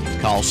Shelby.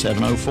 Call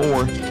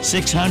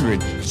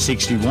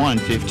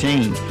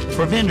 704-600-6115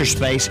 for vendor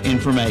space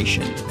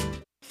information.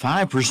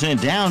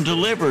 5% down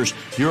delivers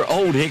your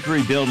old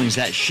Hickory buildings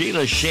at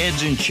Sheila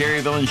Sheds in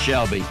Cherryville and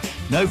Shelby.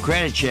 No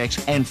credit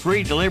checks and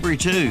free delivery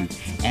too.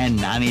 And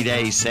 90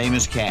 days, same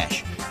as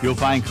cash. You'll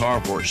find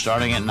carports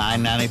starting at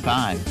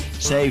 $9.95.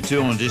 Save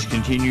too on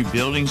discontinued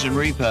buildings and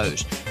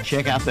repos.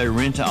 Check out their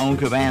rent-to-own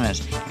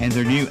cabanas and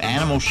their new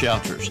animal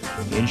shelters.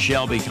 In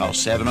Shelby, call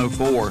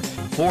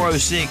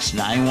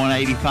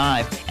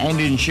 704-406-9185. And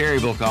in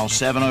Cherryville, call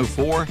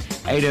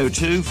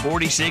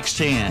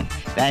 704-802-4610.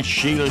 That's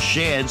Sheila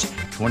Sheds,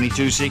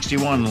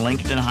 2261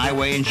 Lincoln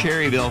Highway in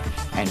Cherryville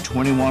and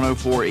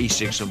 2104 East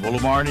Dixon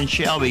Boulevard in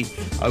Shelby.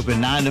 Open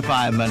 9 to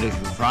 5 Monday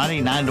through Friday,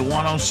 9 to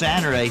 1 on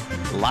Saturday.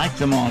 Like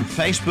them on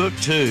Facebook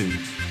too.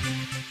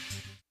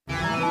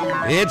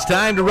 It's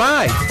time to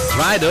ride.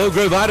 Ride to Oak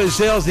Grove Auto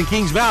Sales in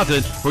Kings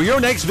Mountain for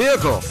your next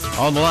vehicle.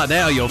 On the lot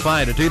now, you'll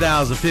find a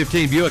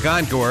 2015 Buick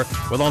Encore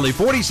with only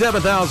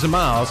 47,000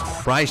 miles,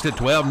 priced at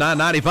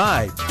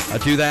 $12,995. A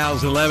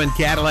 2011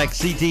 Cadillac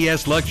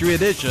CTS Luxury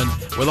Edition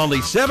with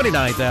only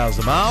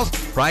 79,000 miles,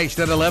 priced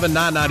at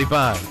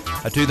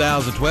 $11,995. A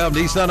 2012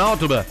 Nissan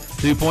Altima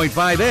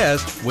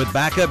 2.5S with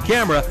backup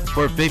camera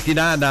for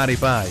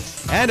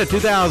 $59.95. And a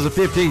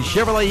 2015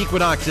 Chevrolet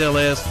Equinox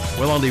LS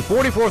with only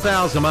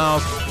 44,000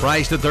 miles,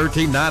 priced at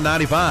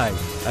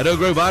 $13,995. At Oak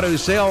Grove Auto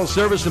Sales,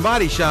 Service and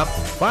Body Shop,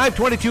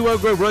 522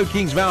 Oak Grove Road,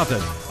 Kings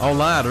Mountain.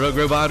 Online at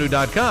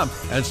oakgroveauto.com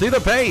and see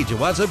the page at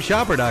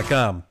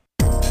whatsupshopper.com.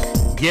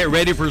 Get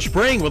ready for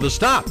spring with a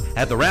stop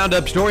at the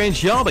Roundup store in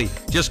Shelby.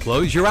 Just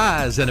close your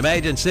eyes and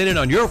imagine sitting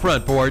on your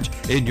front porch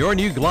in your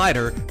new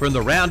glider from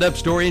the Roundup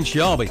store in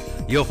Shelby.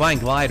 You'll find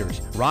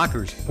gliders,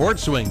 rockers, porch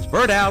swings,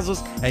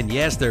 birdhouses, and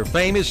yes, their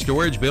famous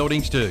storage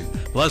buildings too.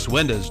 Plus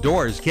windows,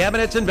 doors,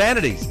 cabinets, and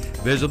vanities.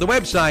 Visit the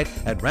website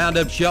at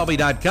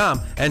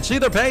roundupshelby.com and see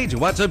their page at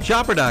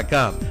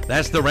whatsupshopper.com.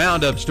 That's the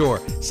Roundup store,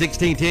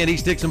 1610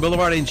 East Dixon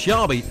Boulevard in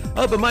Shelby.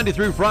 Open Monday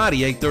through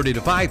Friday, 8:30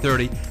 to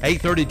 5:30,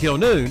 8:30 till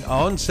noon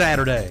on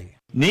Saturday.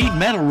 Need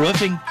metal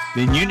roofing?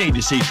 Then you need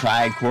to see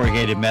Triad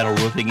Corrugated Metal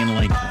Roofing in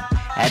Lincoln.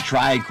 At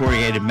Triad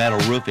Corrugated Metal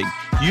Roofing,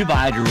 you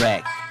buy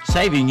direct,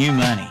 saving you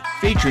money.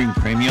 Featuring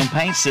premium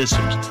paint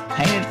systems,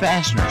 painted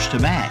fasteners to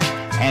match,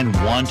 and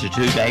 1 to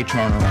 2 day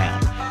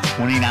turnaround.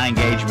 29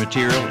 gauge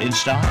material in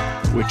stock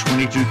with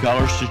 22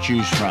 colors to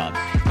choose from.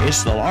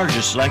 It's the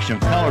largest selection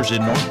of colors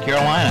in North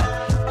Carolina.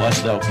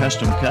 Plus, they'll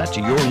custom cut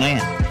to your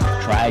length.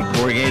 Triad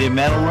Corrugated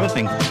Metal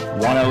Roofing,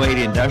 108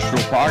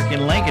 Industrial Park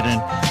in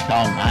Lincoln.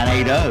 Call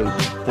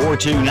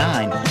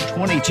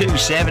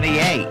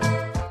 980-429-2278.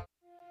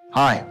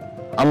 Hi,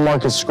 I'm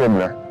Marcus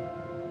Scribner.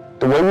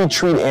 The way we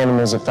treat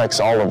animals affects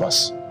all of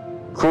us.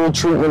 Cruel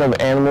treatment of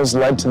animals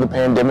led to the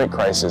pandemic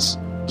crisis,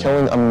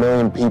 killing 1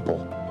 million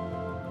people.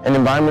 And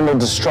environmental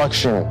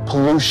destruction,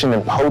 pollution,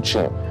 and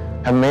poaching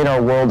have made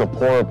our world a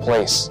poorer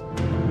place.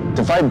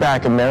 To fight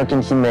back,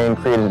 American Humane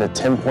created a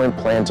 10-point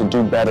plan to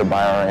do better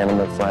by our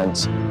animal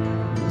friends.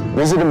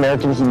 Visit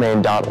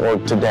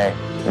AmericanHumane.org today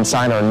and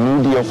sign our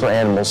new deal for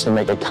animals to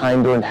make a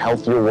kinder and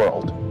healthier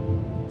world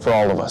for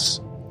all of us.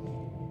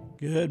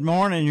 Good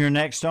morning. You're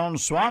next on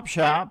Swap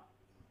Shop.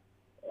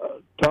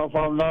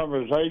 Telephone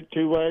number is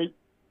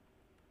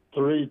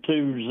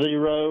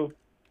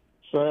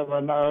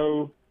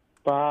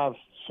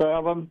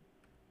 828-320-7057.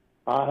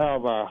 I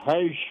have a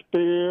hay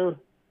spear,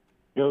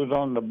 goes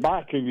on the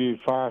back of you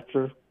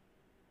factor.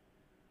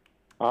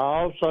 I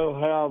also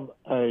have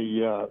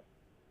a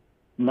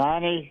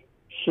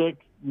 96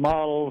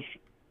 models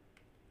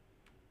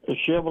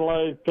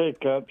Chevrolet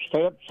pickup,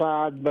 step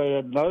side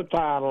bed, no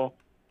title.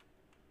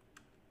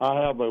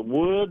 I have a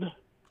wood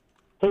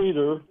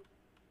heater,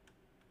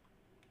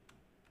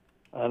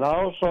 and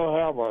I also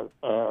have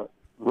a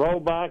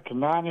rollback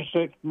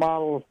 96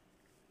 model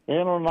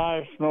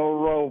International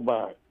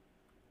rollback.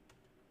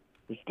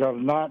 It's got a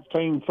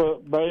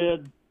 19-foot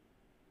bed,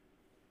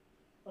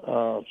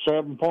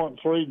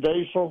 7.3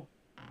 diesel.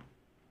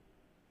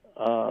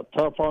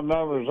 Telephone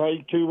number is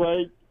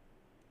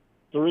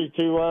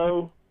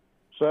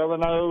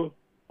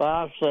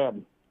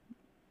 828-320-7057.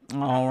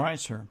 All right,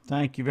 sir.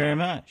 Thank you very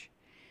much.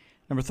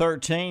 Number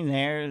 13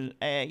 there is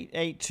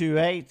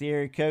 828, the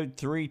area code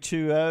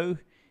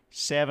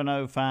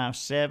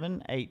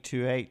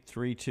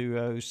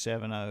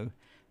 320-7057,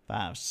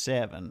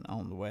 828-320-7057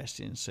 on the West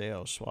End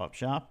Sales Swap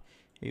Shop.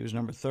 He was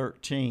number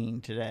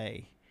 13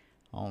 today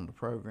on the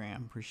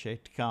program.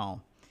 Appreciate the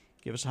call.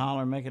 Give us a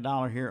holler and make a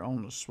dollar here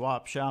on the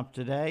Swap Shop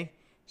today.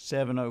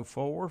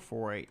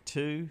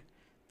 704-482-1390,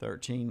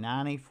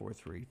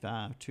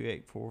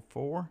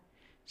 435-2844.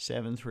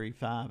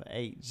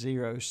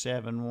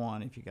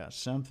 735-8071. If you got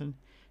something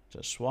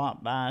to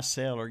swap, buy,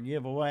 sell, or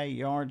give away,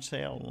 yard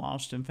sale,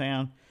 lost and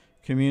found,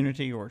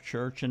 community, or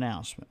church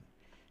announcement.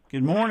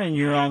 Good morning.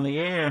 You're on the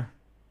air.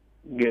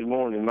 Good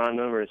morning. My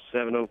number is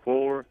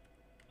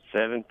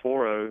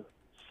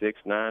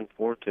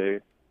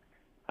 704-740-6942.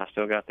 I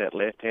still got that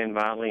left-hand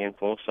violin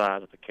full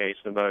size with the case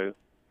and the bow.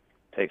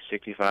 Takes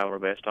 65 or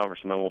best offer.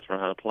 Someone wants to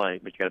learn how to play,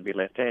 but you got to be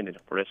left-handed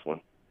for this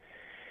one.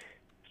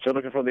 Still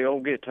looking for the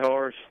old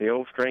guitars, the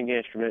old string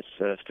instruments.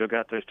 Still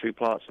got those 2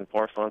 plots in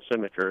Parslon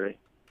Cemetery.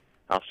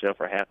 I'll sell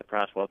for half the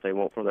price what they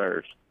want for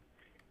theirs.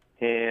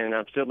 And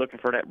I'm still looking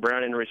for that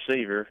Browning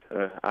receiver.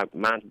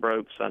 Mine's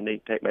broke, so I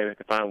need to take, maybe I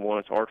can find one.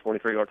 It's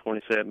R23,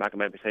 R27. I can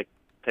maybe take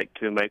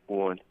 2 and make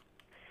 1.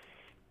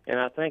 And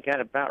I think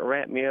that about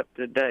wrapped me up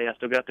today. I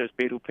still got those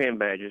Beetle pin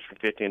badges for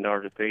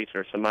 $15 a piece,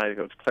 or somebody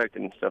that was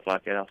collecting and stuff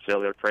like that. I'll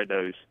sell their trade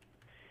those.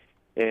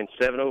 And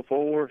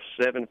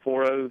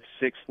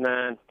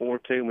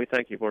 704-740-6942. And we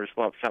thank you for the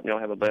swap shop. Y'all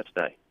have a blessed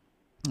day.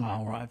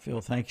 All right,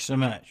 Phil. Thank you so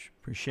much.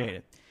 Appreciate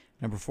it.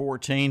 Number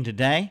 14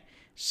 today,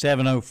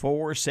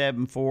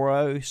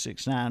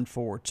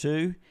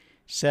 704-740-6942.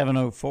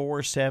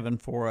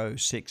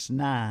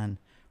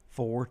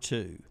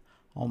 704-740-6942.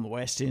 On the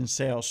West End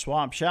Sales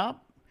Swap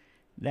Shop.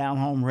 Down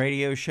Home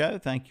Radio Show.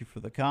 Thank you for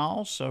the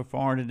calls so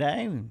far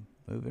today.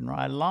 Moving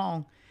right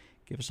along.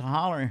 Give us a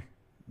holler.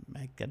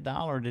 Make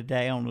 $1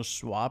 today on the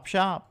Swap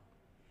Shop.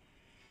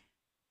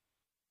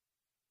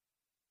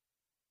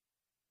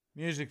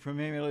 Music from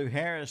Emmylou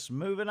Harris.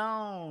 Moving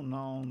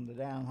on the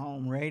Down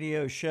Home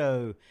Radio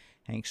Show.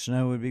 Hank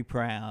Snow would be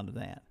proud of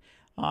that.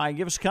 All right,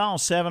 give us a call,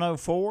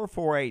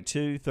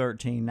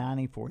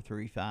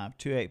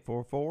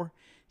 704-482-1390,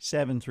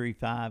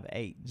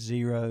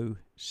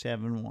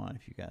 435-2844-735-8071.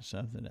 If you got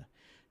something to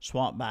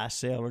swap, buy,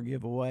 sell, or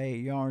give away, a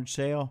yard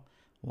sale,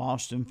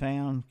 lost and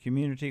found,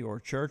 community, or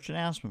church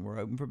announcement, we're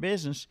open for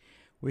business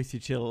with you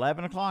till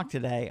 11 o'clock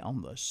today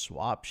on the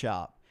Swap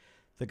Shop.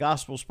 The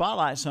Gospel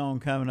Spotlight song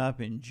coming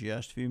up in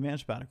just a few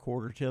minutes, about a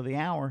quarter till the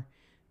hour.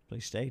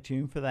 Please stay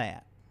tuned for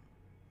that.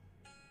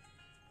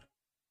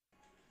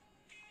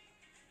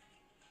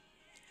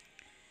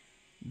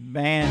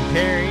 Van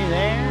Perry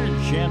there,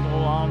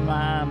 Gentle on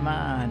My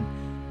Mind,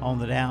 on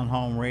the Down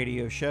Home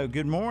Radio Show.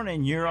 Good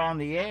morning, you're on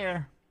the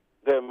air.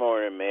 Good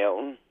morning,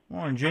 Milton.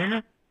 Morning,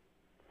 Junior.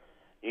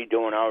 You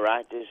doing all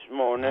right this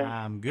morning?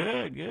 I'm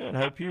good.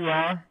 Hope you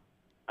are.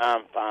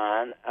 I'm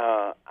fine.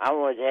 I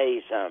want to tell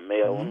you something,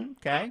 Milton.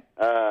 Okay.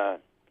 I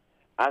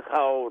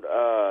called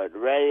the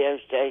radio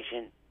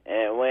station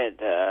and went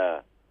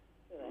to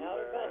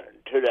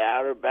the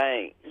Outer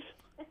Banks.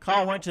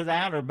 Call went to the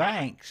Outer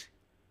Banks?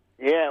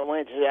 Yeah, I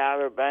went to the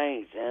Outer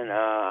Banks, and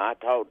I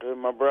talked to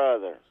my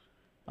brother.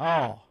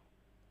 Oh.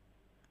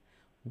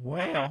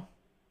 Well,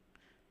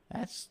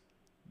 that's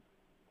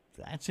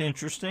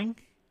interesting.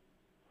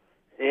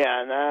 Yeah,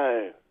 I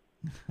know.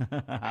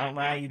 I don't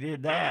know how you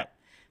did that.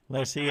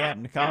 Unless he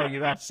happened to call you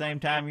about the same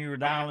time you were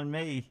dialing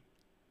me.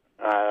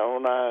 I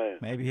don't know.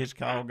 Maybe his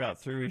call got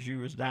through as you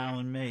was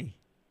dialing me.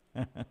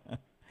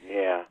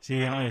 Yeah.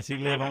 Does he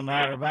live on the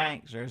Outer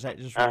Banks, or is that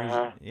just where he's...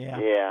 Yeah.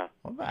 Yeah.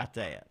 What about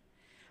that?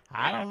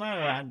 I don't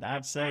know.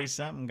 I'd say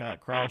something got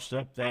crossed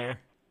up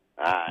there.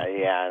 Yeah,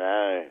 I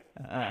know.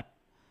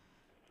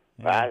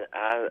 But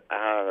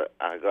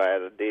I'm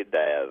glad I did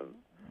that.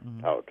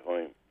 Talked to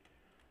him.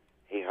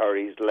 He hurt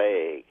his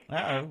leg.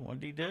 Uh-oh. What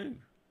did he do?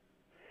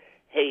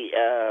 He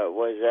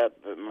was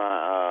up at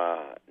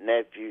my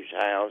nephew's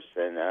house,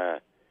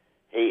 and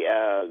he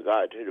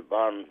got to the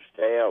bottom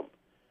step,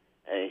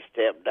 and he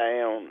stepped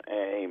down,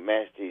 and he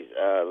messed his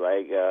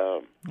leg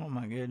up. Oh,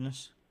 my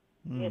goodness.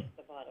 Missed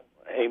the bottom.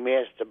 He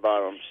missed the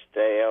bottom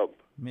step.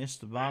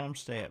 Missed the bottom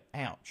step.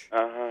 Ouch.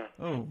 Uh-huh.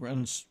 Oh,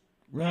 runs.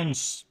 And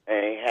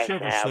he has to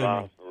have an me.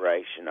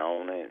 operation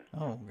on it.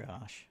 Oh,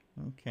 gosh.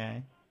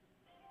 Okay.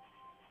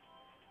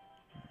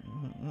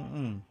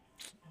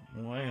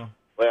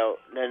 Well,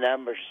 the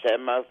number's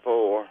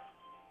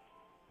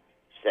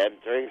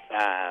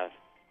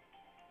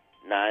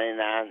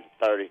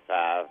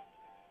 704-735-9935.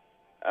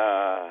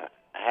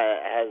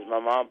 Has my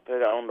mom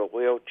put on the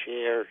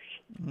wheelchairs?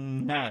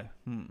 No.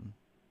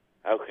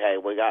 Okay,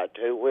 we got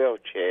 2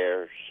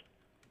 wheelchairs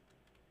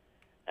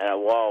and a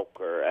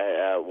walker.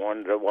 One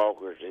of the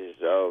walkers is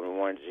the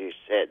ones you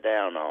sit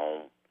down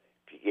on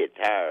if you get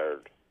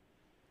tired.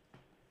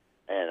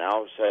 And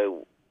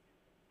also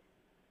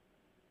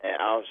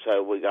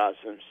we got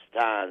some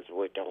steins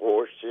with the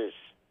horses.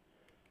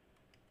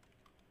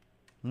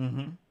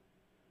 Mm-hmm.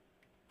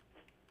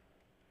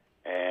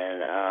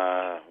 And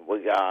we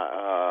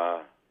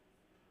got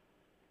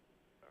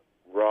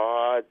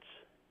rods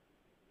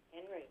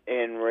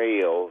and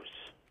reels.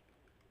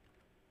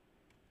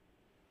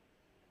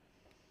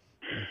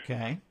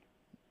 Okay.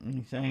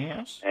 Anything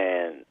else?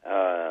 And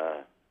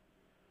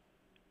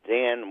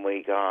then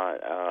we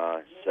got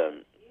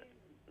some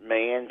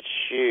men's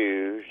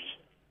shoes.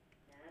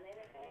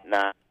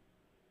 Not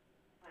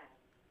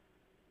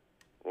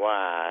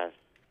wide.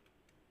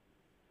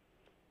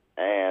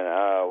 And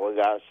we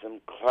got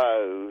some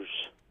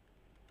clothes,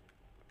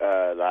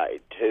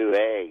 like 2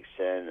 eggs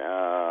and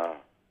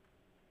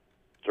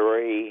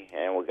 3,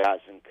 and we got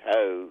some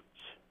coats.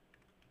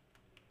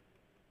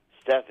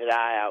 Stuff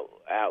that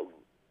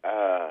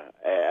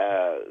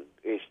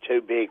is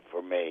too big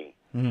for me.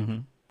 Mm-hmm.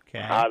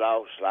 Okay. I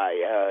lost like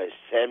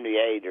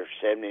 78 or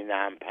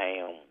 79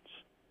 pounds.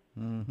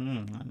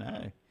 Mm-hmm. I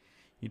know.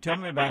 You told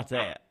me about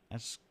that.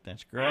 That's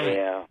great.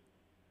 Yeah.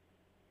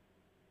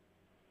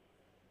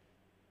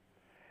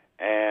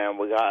 And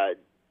we got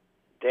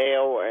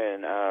Dale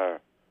and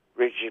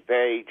Richie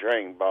Berry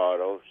drink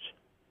bottles.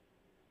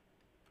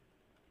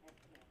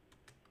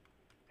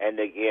 And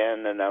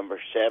again, the number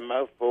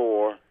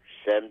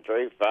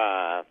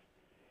 704-735-9935.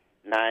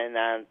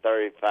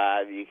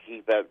 9935. You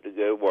keep up the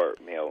good work,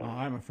 Milton. All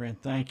right, my friend.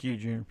 Thank you,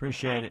 Junior.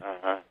 Appreciate it.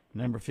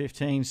 Number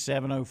 15,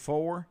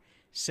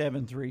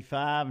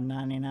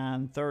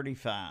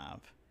 704-735-9935.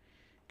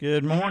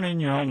 Good morning.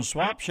 You're on the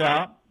Swap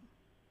Shop.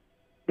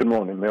 Good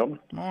morning, Milton.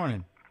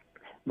 Morning.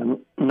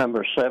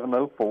 Number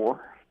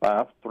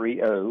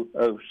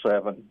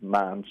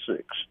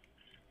 704-530-0796.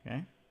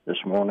 Okay. This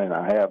morning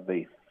I have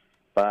the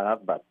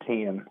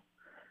 5x10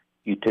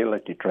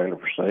 utility trailer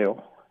for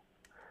sale.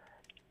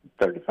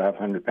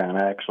 3,500-pound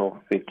axle,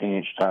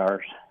 15-inch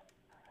tires.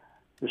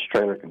 This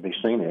trailer can be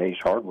seen at Ace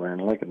Hardware in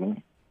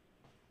Lincoln.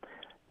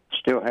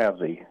 Still have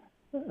the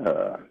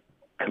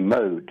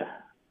commode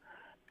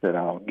that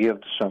I'll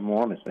give to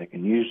someone if they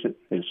can use it.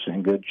 It's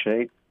in good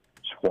shape.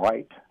 It's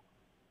white.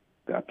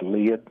 Got the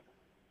lid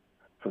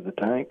for the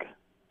tank.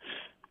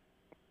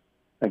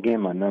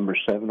 Again, my number is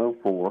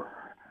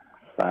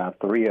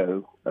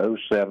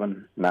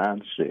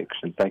 704-530-0796.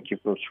 And thank you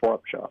for the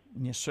Swap Shop.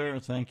 Yes, sir.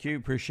 Thank you.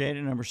 Appreciate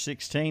it. Number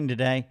 16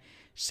 today,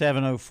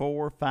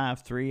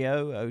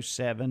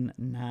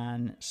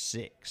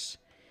 704-530-0796.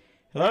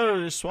 Hello,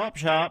 this is Swap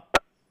Shop.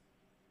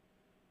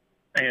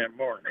 And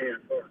morning.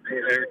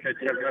 Eric at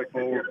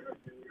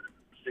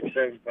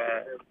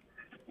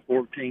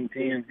 704-675-1410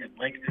 in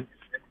Lincoln.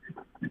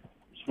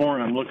 This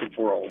morning I'm looking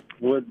for a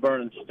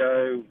wood-burning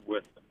stove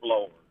with a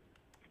blower.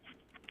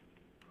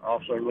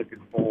 Also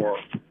looking for,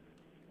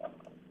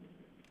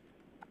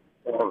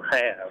 or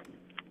have,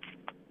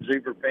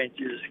 zebra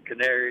finches,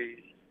 canaries,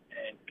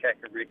 and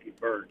kakariki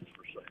birds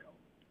for sale.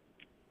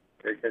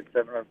 Eric at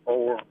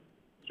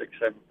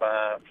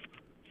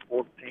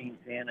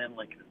 704-675-1410 in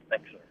Lincoln.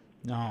 Thanks, sir.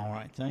 All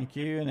right, thank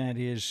you. And that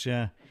is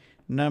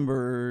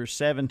number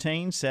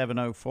 17,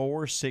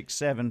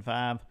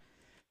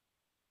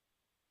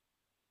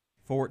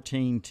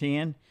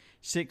 704-675-1410,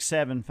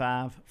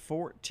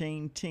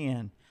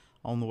 675-1410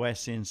 on the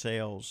West End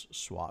Sales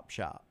Swap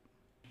Shop.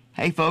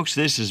 Hey folks,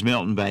 this is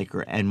Milton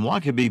Baker, and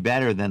what could be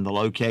better than the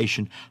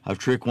location of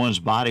Trick One's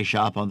Body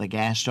Shop on the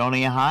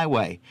Gastonia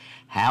Highway?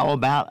 How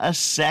about a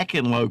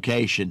second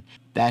location?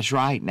 That's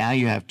right, now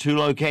you have two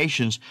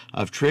locations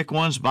of Trick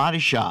One's Body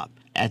Shop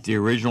at the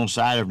original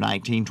site of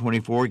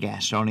 1924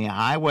 Gastonia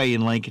Highway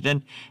in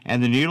Lincoln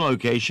and the new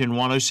location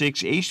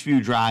 106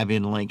 Eastview Drive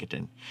in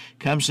Lincoln.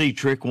 Come see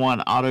Trick One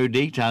Auto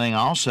Detailing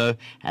also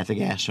at the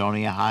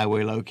Gastonia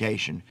Highway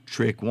location.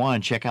 Trick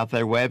One, check out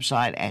their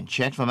website and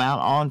check them out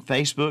on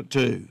Facebook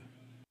too.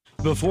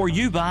 Before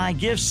you buy,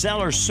 give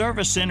Sellers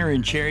Service Center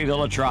in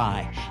Cherryville a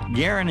try.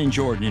 Garen and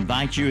Jordan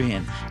invite you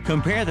in.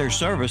 Compare their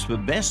service,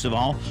 but best of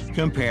all,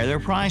 compare their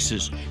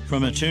prices.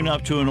 From a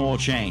tune-up to an oil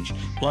change.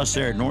 Plus,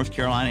 they're a North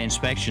Carolina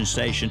inspection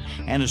station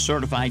and a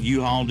certified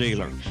U-Haul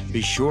dealer.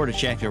 Be sure to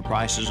check their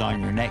prices on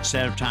your next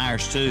set of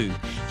tires, too.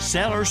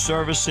 Sellers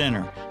Service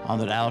Center on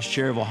the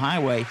Dallas-Cherryville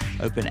Highway,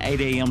 open 8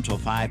 a.m. till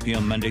 5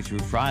 p.m. Monday through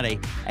Friday,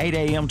 8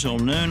 a.m. till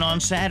noon on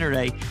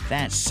Saturday.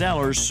 That's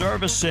Sellers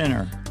Service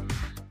Center.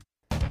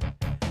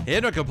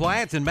 Hendrick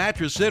Appliance and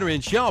Mattress Center in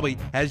Shelby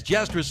has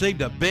just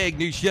received a big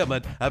new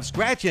shipment of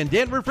scratch and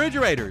dent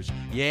refrigerators.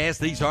 Yes,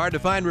 these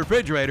hard-to-find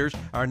refrigerators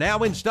are now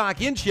in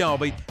stock in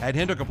Shelby at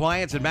Hendrick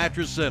Appliance and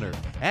Mattress Center,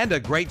 and a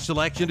great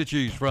selection to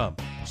choose from.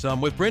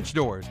 Some with French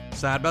doors,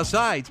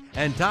 side-by-sides,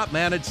 and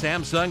top-mounted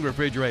Samsung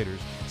refrigerators.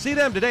 See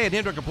them today at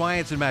Hendrick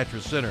Appliance and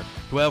Mattress Center,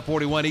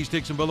 1241 East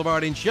Dixon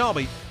Boulevard in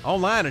Shelby,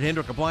 online at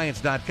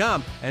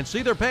hendrickappliance.com, and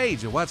see their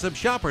page at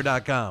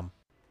whatsupshopper.com.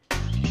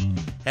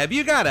 Have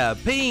you got a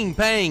ping,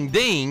 pang,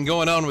 ding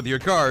going on with your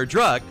car or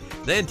truck?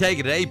 Then take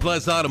it to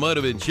A-Plus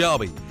Automotive in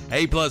Shelby.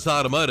 A-Plus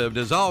Automotive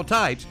does all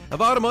types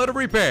of automotive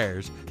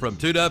repairs, from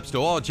tune-ups to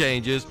oil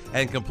changes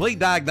and complete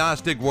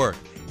diagnostic work.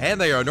 And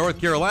they are a North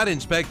Carolina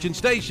inspection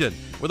station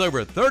with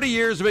over 30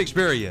 years of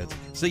experience.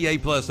 See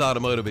A-Plus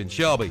Automotive in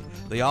Shelby.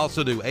 They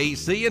also do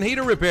AC and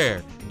heater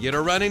repair. Get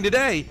her running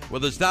today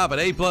with a stop at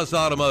A-Plus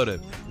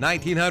Automotive,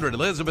 1900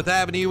 Elizabeth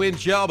Avenue in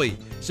Shelby.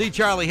 See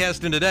Charlie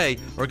Heston today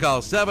or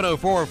call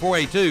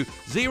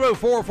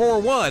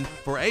 704-482-0441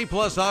 for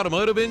A-Plus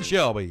Automotive in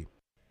Shelby.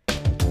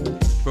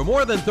 For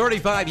more than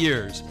 35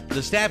 years,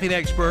 the staffing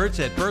experts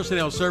at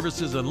Personnel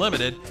Services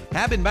Unlimited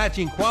have been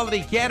matching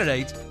quality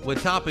candidates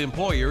with top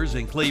employers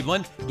in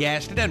Cleveland,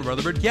 Gaston, and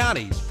Rutherford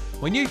counties.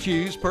 When you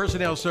choose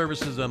Personnel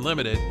Services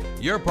Unlimited,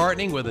 you're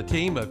partnering with a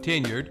team of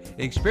tenured,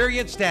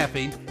 experienced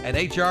staffing and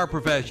HR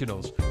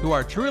professionals who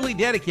are truly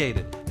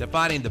dedicated to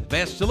finding the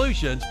best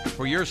solutions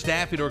for your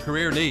staffing or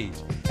career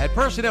needs. At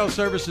Personnel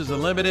Services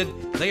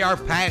Unlimited, they are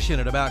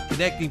passionate about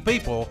connecting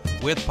people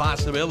with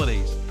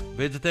possibilities.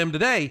 Visit them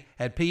today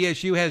at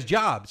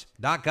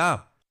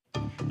psuhasjobs.com.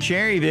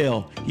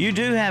 Cherryville, you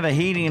do have a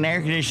heating and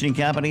air conditioning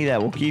company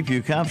that will keep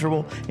you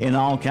comfortable in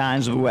all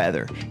kinds of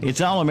weather.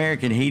 It's All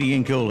American Heating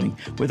and Cooling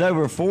with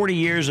over 40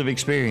 years of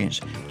experience.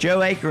 Joe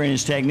Aker and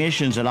his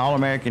technicians at All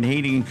American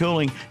Heating and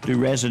Cooling do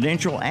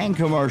residential and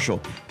commercial,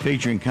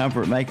 featuring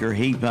Comfort Maker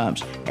heat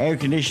pumps, air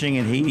conditioning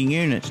and heating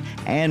units,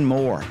 and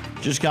more.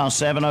 Just call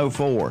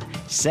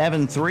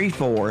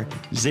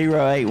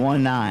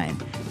 704-734-0819.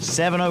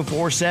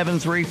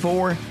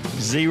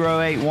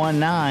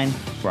 704-734-0819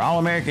 for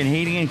All-American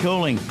Heating and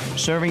Cooling,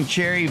 serving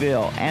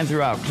Cherryville and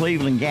throughout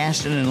Cleveland,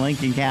 Gaston, and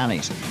Lincoln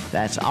counties.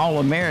 That's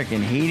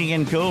All-American Heating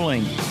and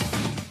Cooling.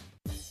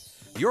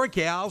 Your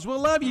cows will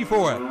love you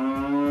for it.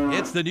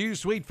 It's the new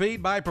Sweet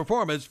Feed by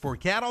Performance for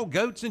cattle,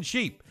 goats, and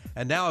sheep,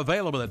 and now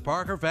available at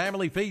Parker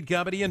Family Feed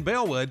Company in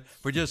Bellwood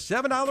for just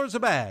 $7 a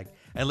bag.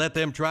 And let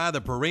them try the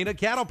Purina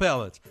cattle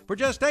pellets for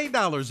just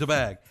 $8 a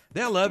bag.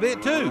 They'll love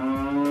it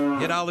too.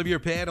 Get all of your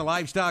pet and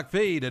livestock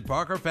feed at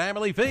Parker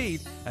Family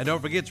Feed. And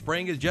don't forget,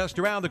 spring is just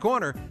around the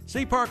corner.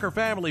 See Parker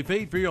Family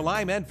Feed for your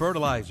lime and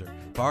fertilizer.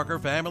 Parker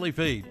Family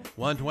Feed,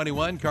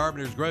 121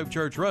 Carpenter's Grove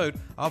Church Road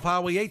off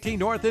Highway 18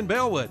 North in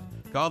Bellwood.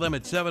 Call them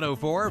at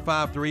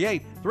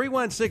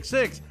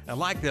 704-538-3166 and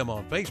like them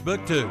on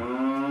Facebook too.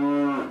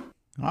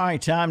 All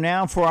right, time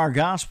now for our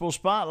Gospel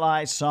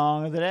Spotlight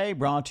Song of the Day,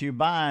 brought to you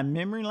by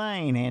Memory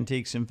Lane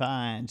Antiques and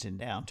Finds in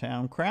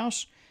downtown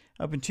Krause.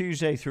 Open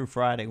Tuesday through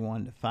Friday,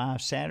 1 to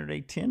 5,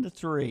 Saturday, 10 to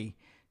 3.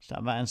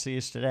 Stop by and see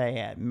us today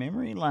at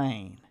Memory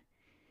Lane.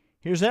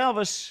 Here's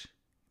Elvis,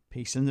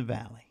 Peace in the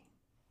Valley.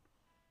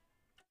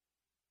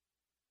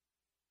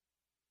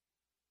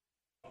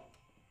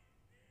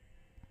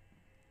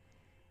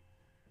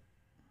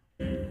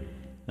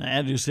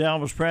 That is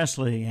Elvis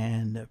Presley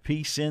and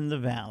Peace in the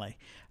Valley.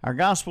 Our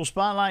Gospel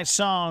Spotlight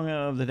Song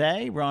of the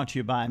Day brought to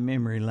you by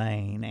Memory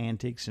Lane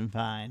Antiques and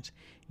Finds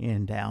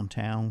in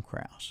downtown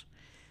Krause.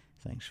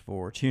 Thanks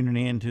for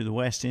tuning in to the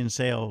West End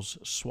Sales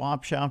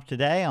Swap Shop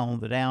today on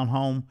the Down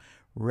Home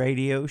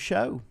Radio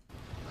Show.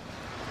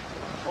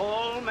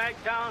 Old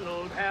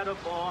MacDonald had a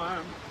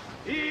farm,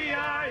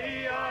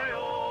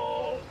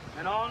 E-I-E-I-O,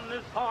 and on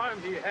this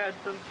farm he had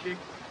some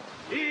chicks,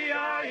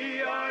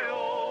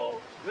 E-I-E-I-O.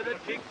 With a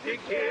tick-tick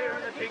here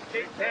and a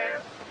tick-tick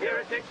there, here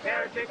a tick,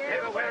 there a tick,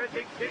 everywhere a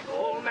tick-tick,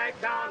 old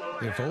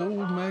MacDonald. If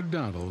old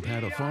MacDonald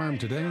had a farm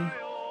today,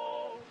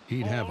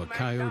 he'd have a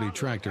Coyote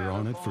tractor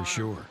on it for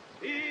sure.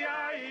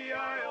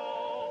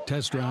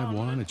 Test drive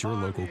one at your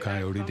local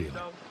Coyote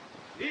dealer.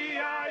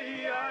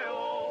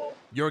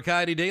 Your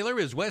Coyote dealer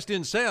is West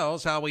End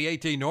Sales, Highway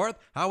 18 North,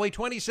 Highway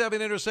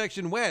 27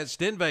 intersection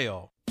West in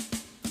Vale.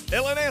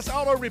 L&S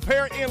Auto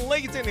Repair in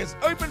Leeton is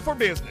open for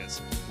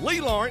business.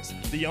 Lee Lawrence,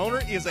 the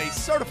owner, is a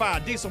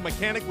certified diesel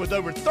mechanic with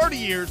over 30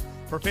 years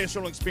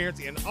professional experience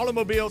in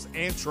automobiles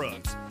and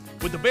trucks.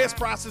 With the best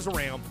prices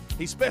around,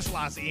 he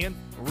specializes in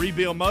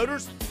rebuild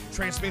motors,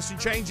 transmission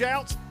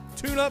changeouts,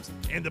 tune-ups,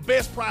 and the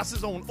best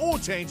prices on oil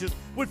changes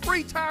with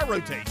free tire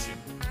rotation.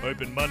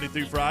 Open Monday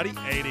through Friday,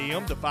 8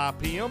 a.m. to 5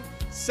 p.m.,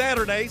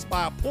 Saturdays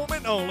by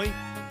appointment only.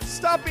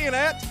 Stop in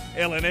at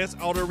L&S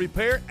Auto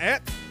Repair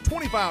at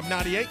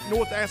 2598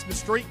 North Aspen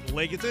Street,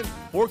 Leggington,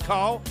 or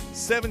call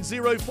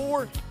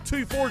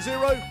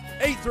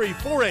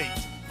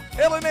 704-240-8348.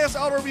 L&S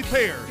Auto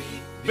Repair,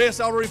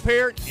 best auto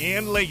repair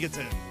in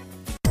Leggington.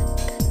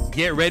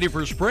 Get ready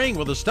for spring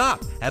with a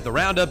stop at the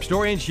Roundup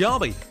store in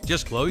Shelby.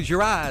 Just close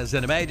your eyes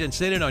and imagine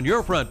sitting on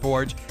your front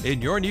porch in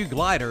your new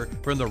glider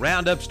from the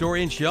Roundup store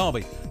in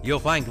Shelby. You'll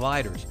find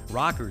gliders,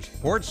 rockers,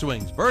 porch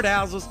swings,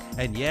 birdhouses,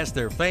 and yes,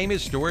 their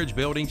famous storage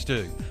buildings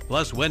too.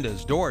 Plus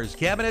windows, doors,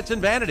 cabinets,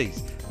 and vanities.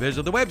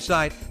 Visit the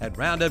website at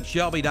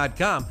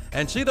roundupshelby.com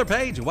and see their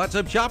page at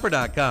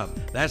whatsupshopper.com.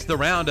 That's the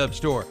Roundup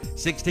store,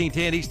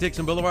 1610 East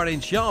Dixon Boulevard in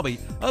Shelby.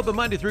 Open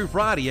Monday through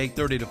Friday,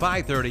 8:30 to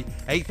 5:30,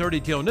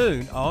 8:30 till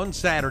noon on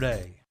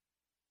Saturday.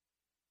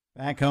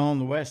 Back on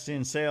the West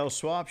End Sales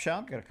Swap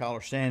Shop. Got a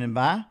caller standing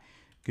by.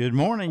 Good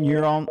morning.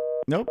 You're on.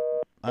 Nope.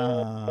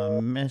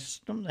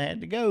 Missed them. They had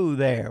to go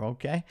there.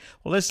 Okay.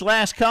 Well, this is the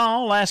last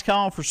call. Last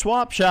call for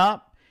Swap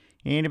Shop.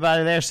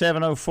 Anybody there?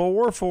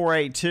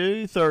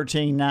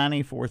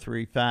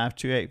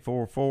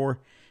 704-482-1390,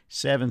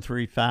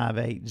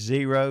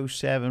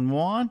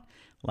 435-2844-735-8071.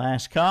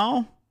 Last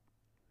call.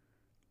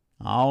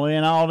 All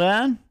in, all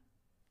done.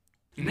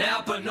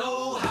 Napa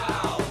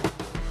know-how.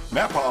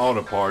 Napa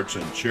Auto Parts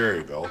in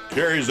Cherryville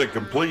carries a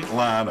complete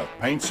line of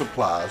paint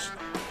supplies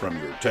from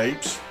your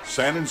tapes,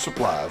 sanding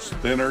supplies,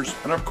 thinners,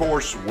 and of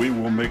course, we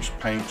will mix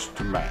paints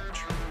to match.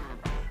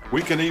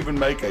 We can even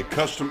make a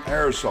custom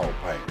aerosol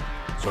paint.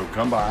 So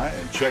come by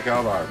and check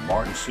out our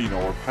Martin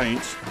Senor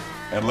paints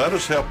and let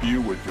us help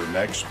you with your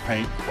next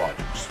paint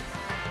projects.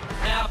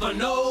 Napa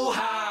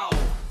know-how.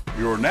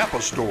 Your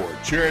Napa store,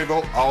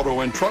 Cherryville Auto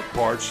and Truck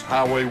Parts,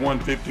 Highway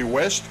 150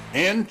 West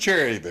in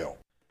Cherryville.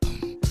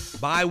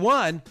 Buy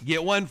one,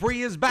 get one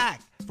free is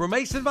back for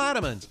Mason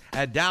Vitamins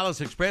at Dallas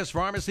Express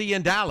Pharmacy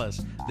in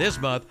Dallas. This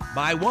month,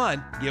 buy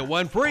one, get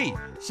one free.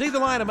 See the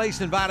line of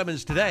Mason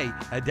Vitamins today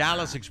at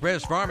Dallas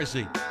Express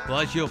Pharmacy.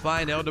 Plus, you'll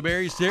find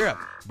elderberry syrup,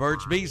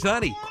 Burt's Bees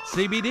honey,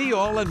 CBD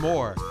oil, and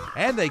more.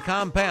 And they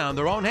compound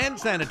their own hand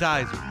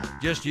sanitizer.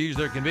 Just use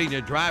their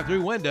convenient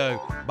drive-through window.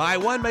 Buy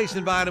one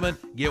Mason Vitamin,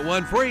 get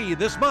one free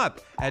this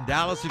month at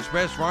Dallas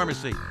Express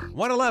Pharmacy,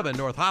 111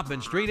 North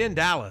Hoffman Street in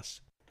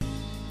Dallas.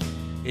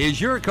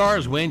 Is your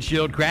car's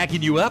windshield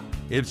cracking you up?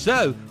 If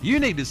so, you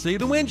need to see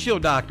the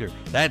windshield doctor.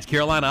 That's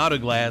Carolina Auto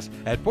Glass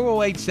at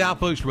 408 South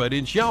Post Road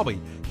in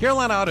Shelby.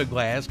 Carolina Auto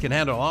Glass can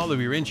handle all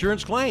of your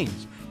insurance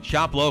claims.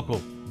 Shop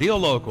local,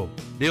 deal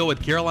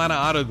with Carolina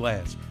Auto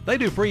Glass. They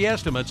do free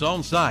estimates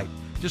on site.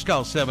 Just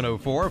call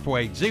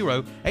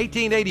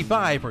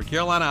 704-480-1885 for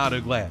Carolina Auto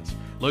Glass.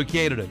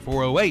 Located at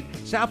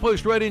 408 South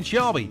Post Road in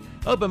Shelby.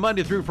 Open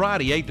Monday through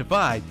Friday, 8 to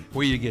 5,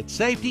 where you get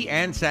safety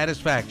and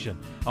satisfaction.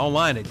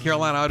 Online at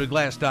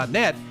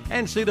carolinaAutoglass.net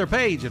and see their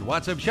page at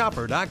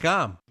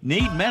whatsupshopper.com.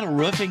 Need metal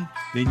roofing?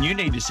 Then you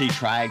need to see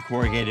Triad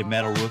Corrugated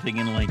Metal Roofing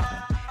in Lincoln.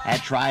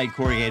 At Triad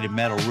Corrugated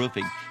Metal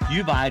Roofing,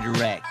 you buy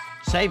direct,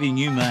 saving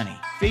you money.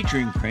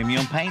 Featuring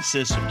premium paint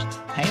systems,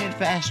 painted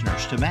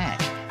fasteners to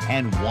match,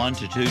 and 1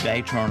 to 2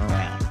 day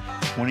turnaround.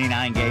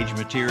 29 gauge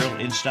material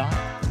in stock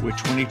with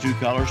 22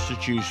 colors to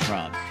choose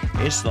from.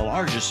 It's the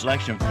largest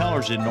selection of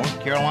colors in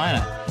North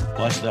Carolina.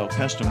 Plus, they'll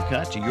custom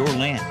cut to your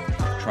length.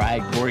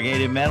 Triad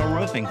Corrugated Metal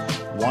Roofing,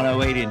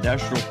 108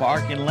 Industrial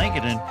Park in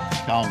Lincoln.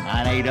 Call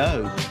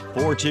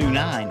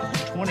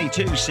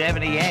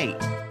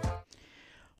 980-429-2278.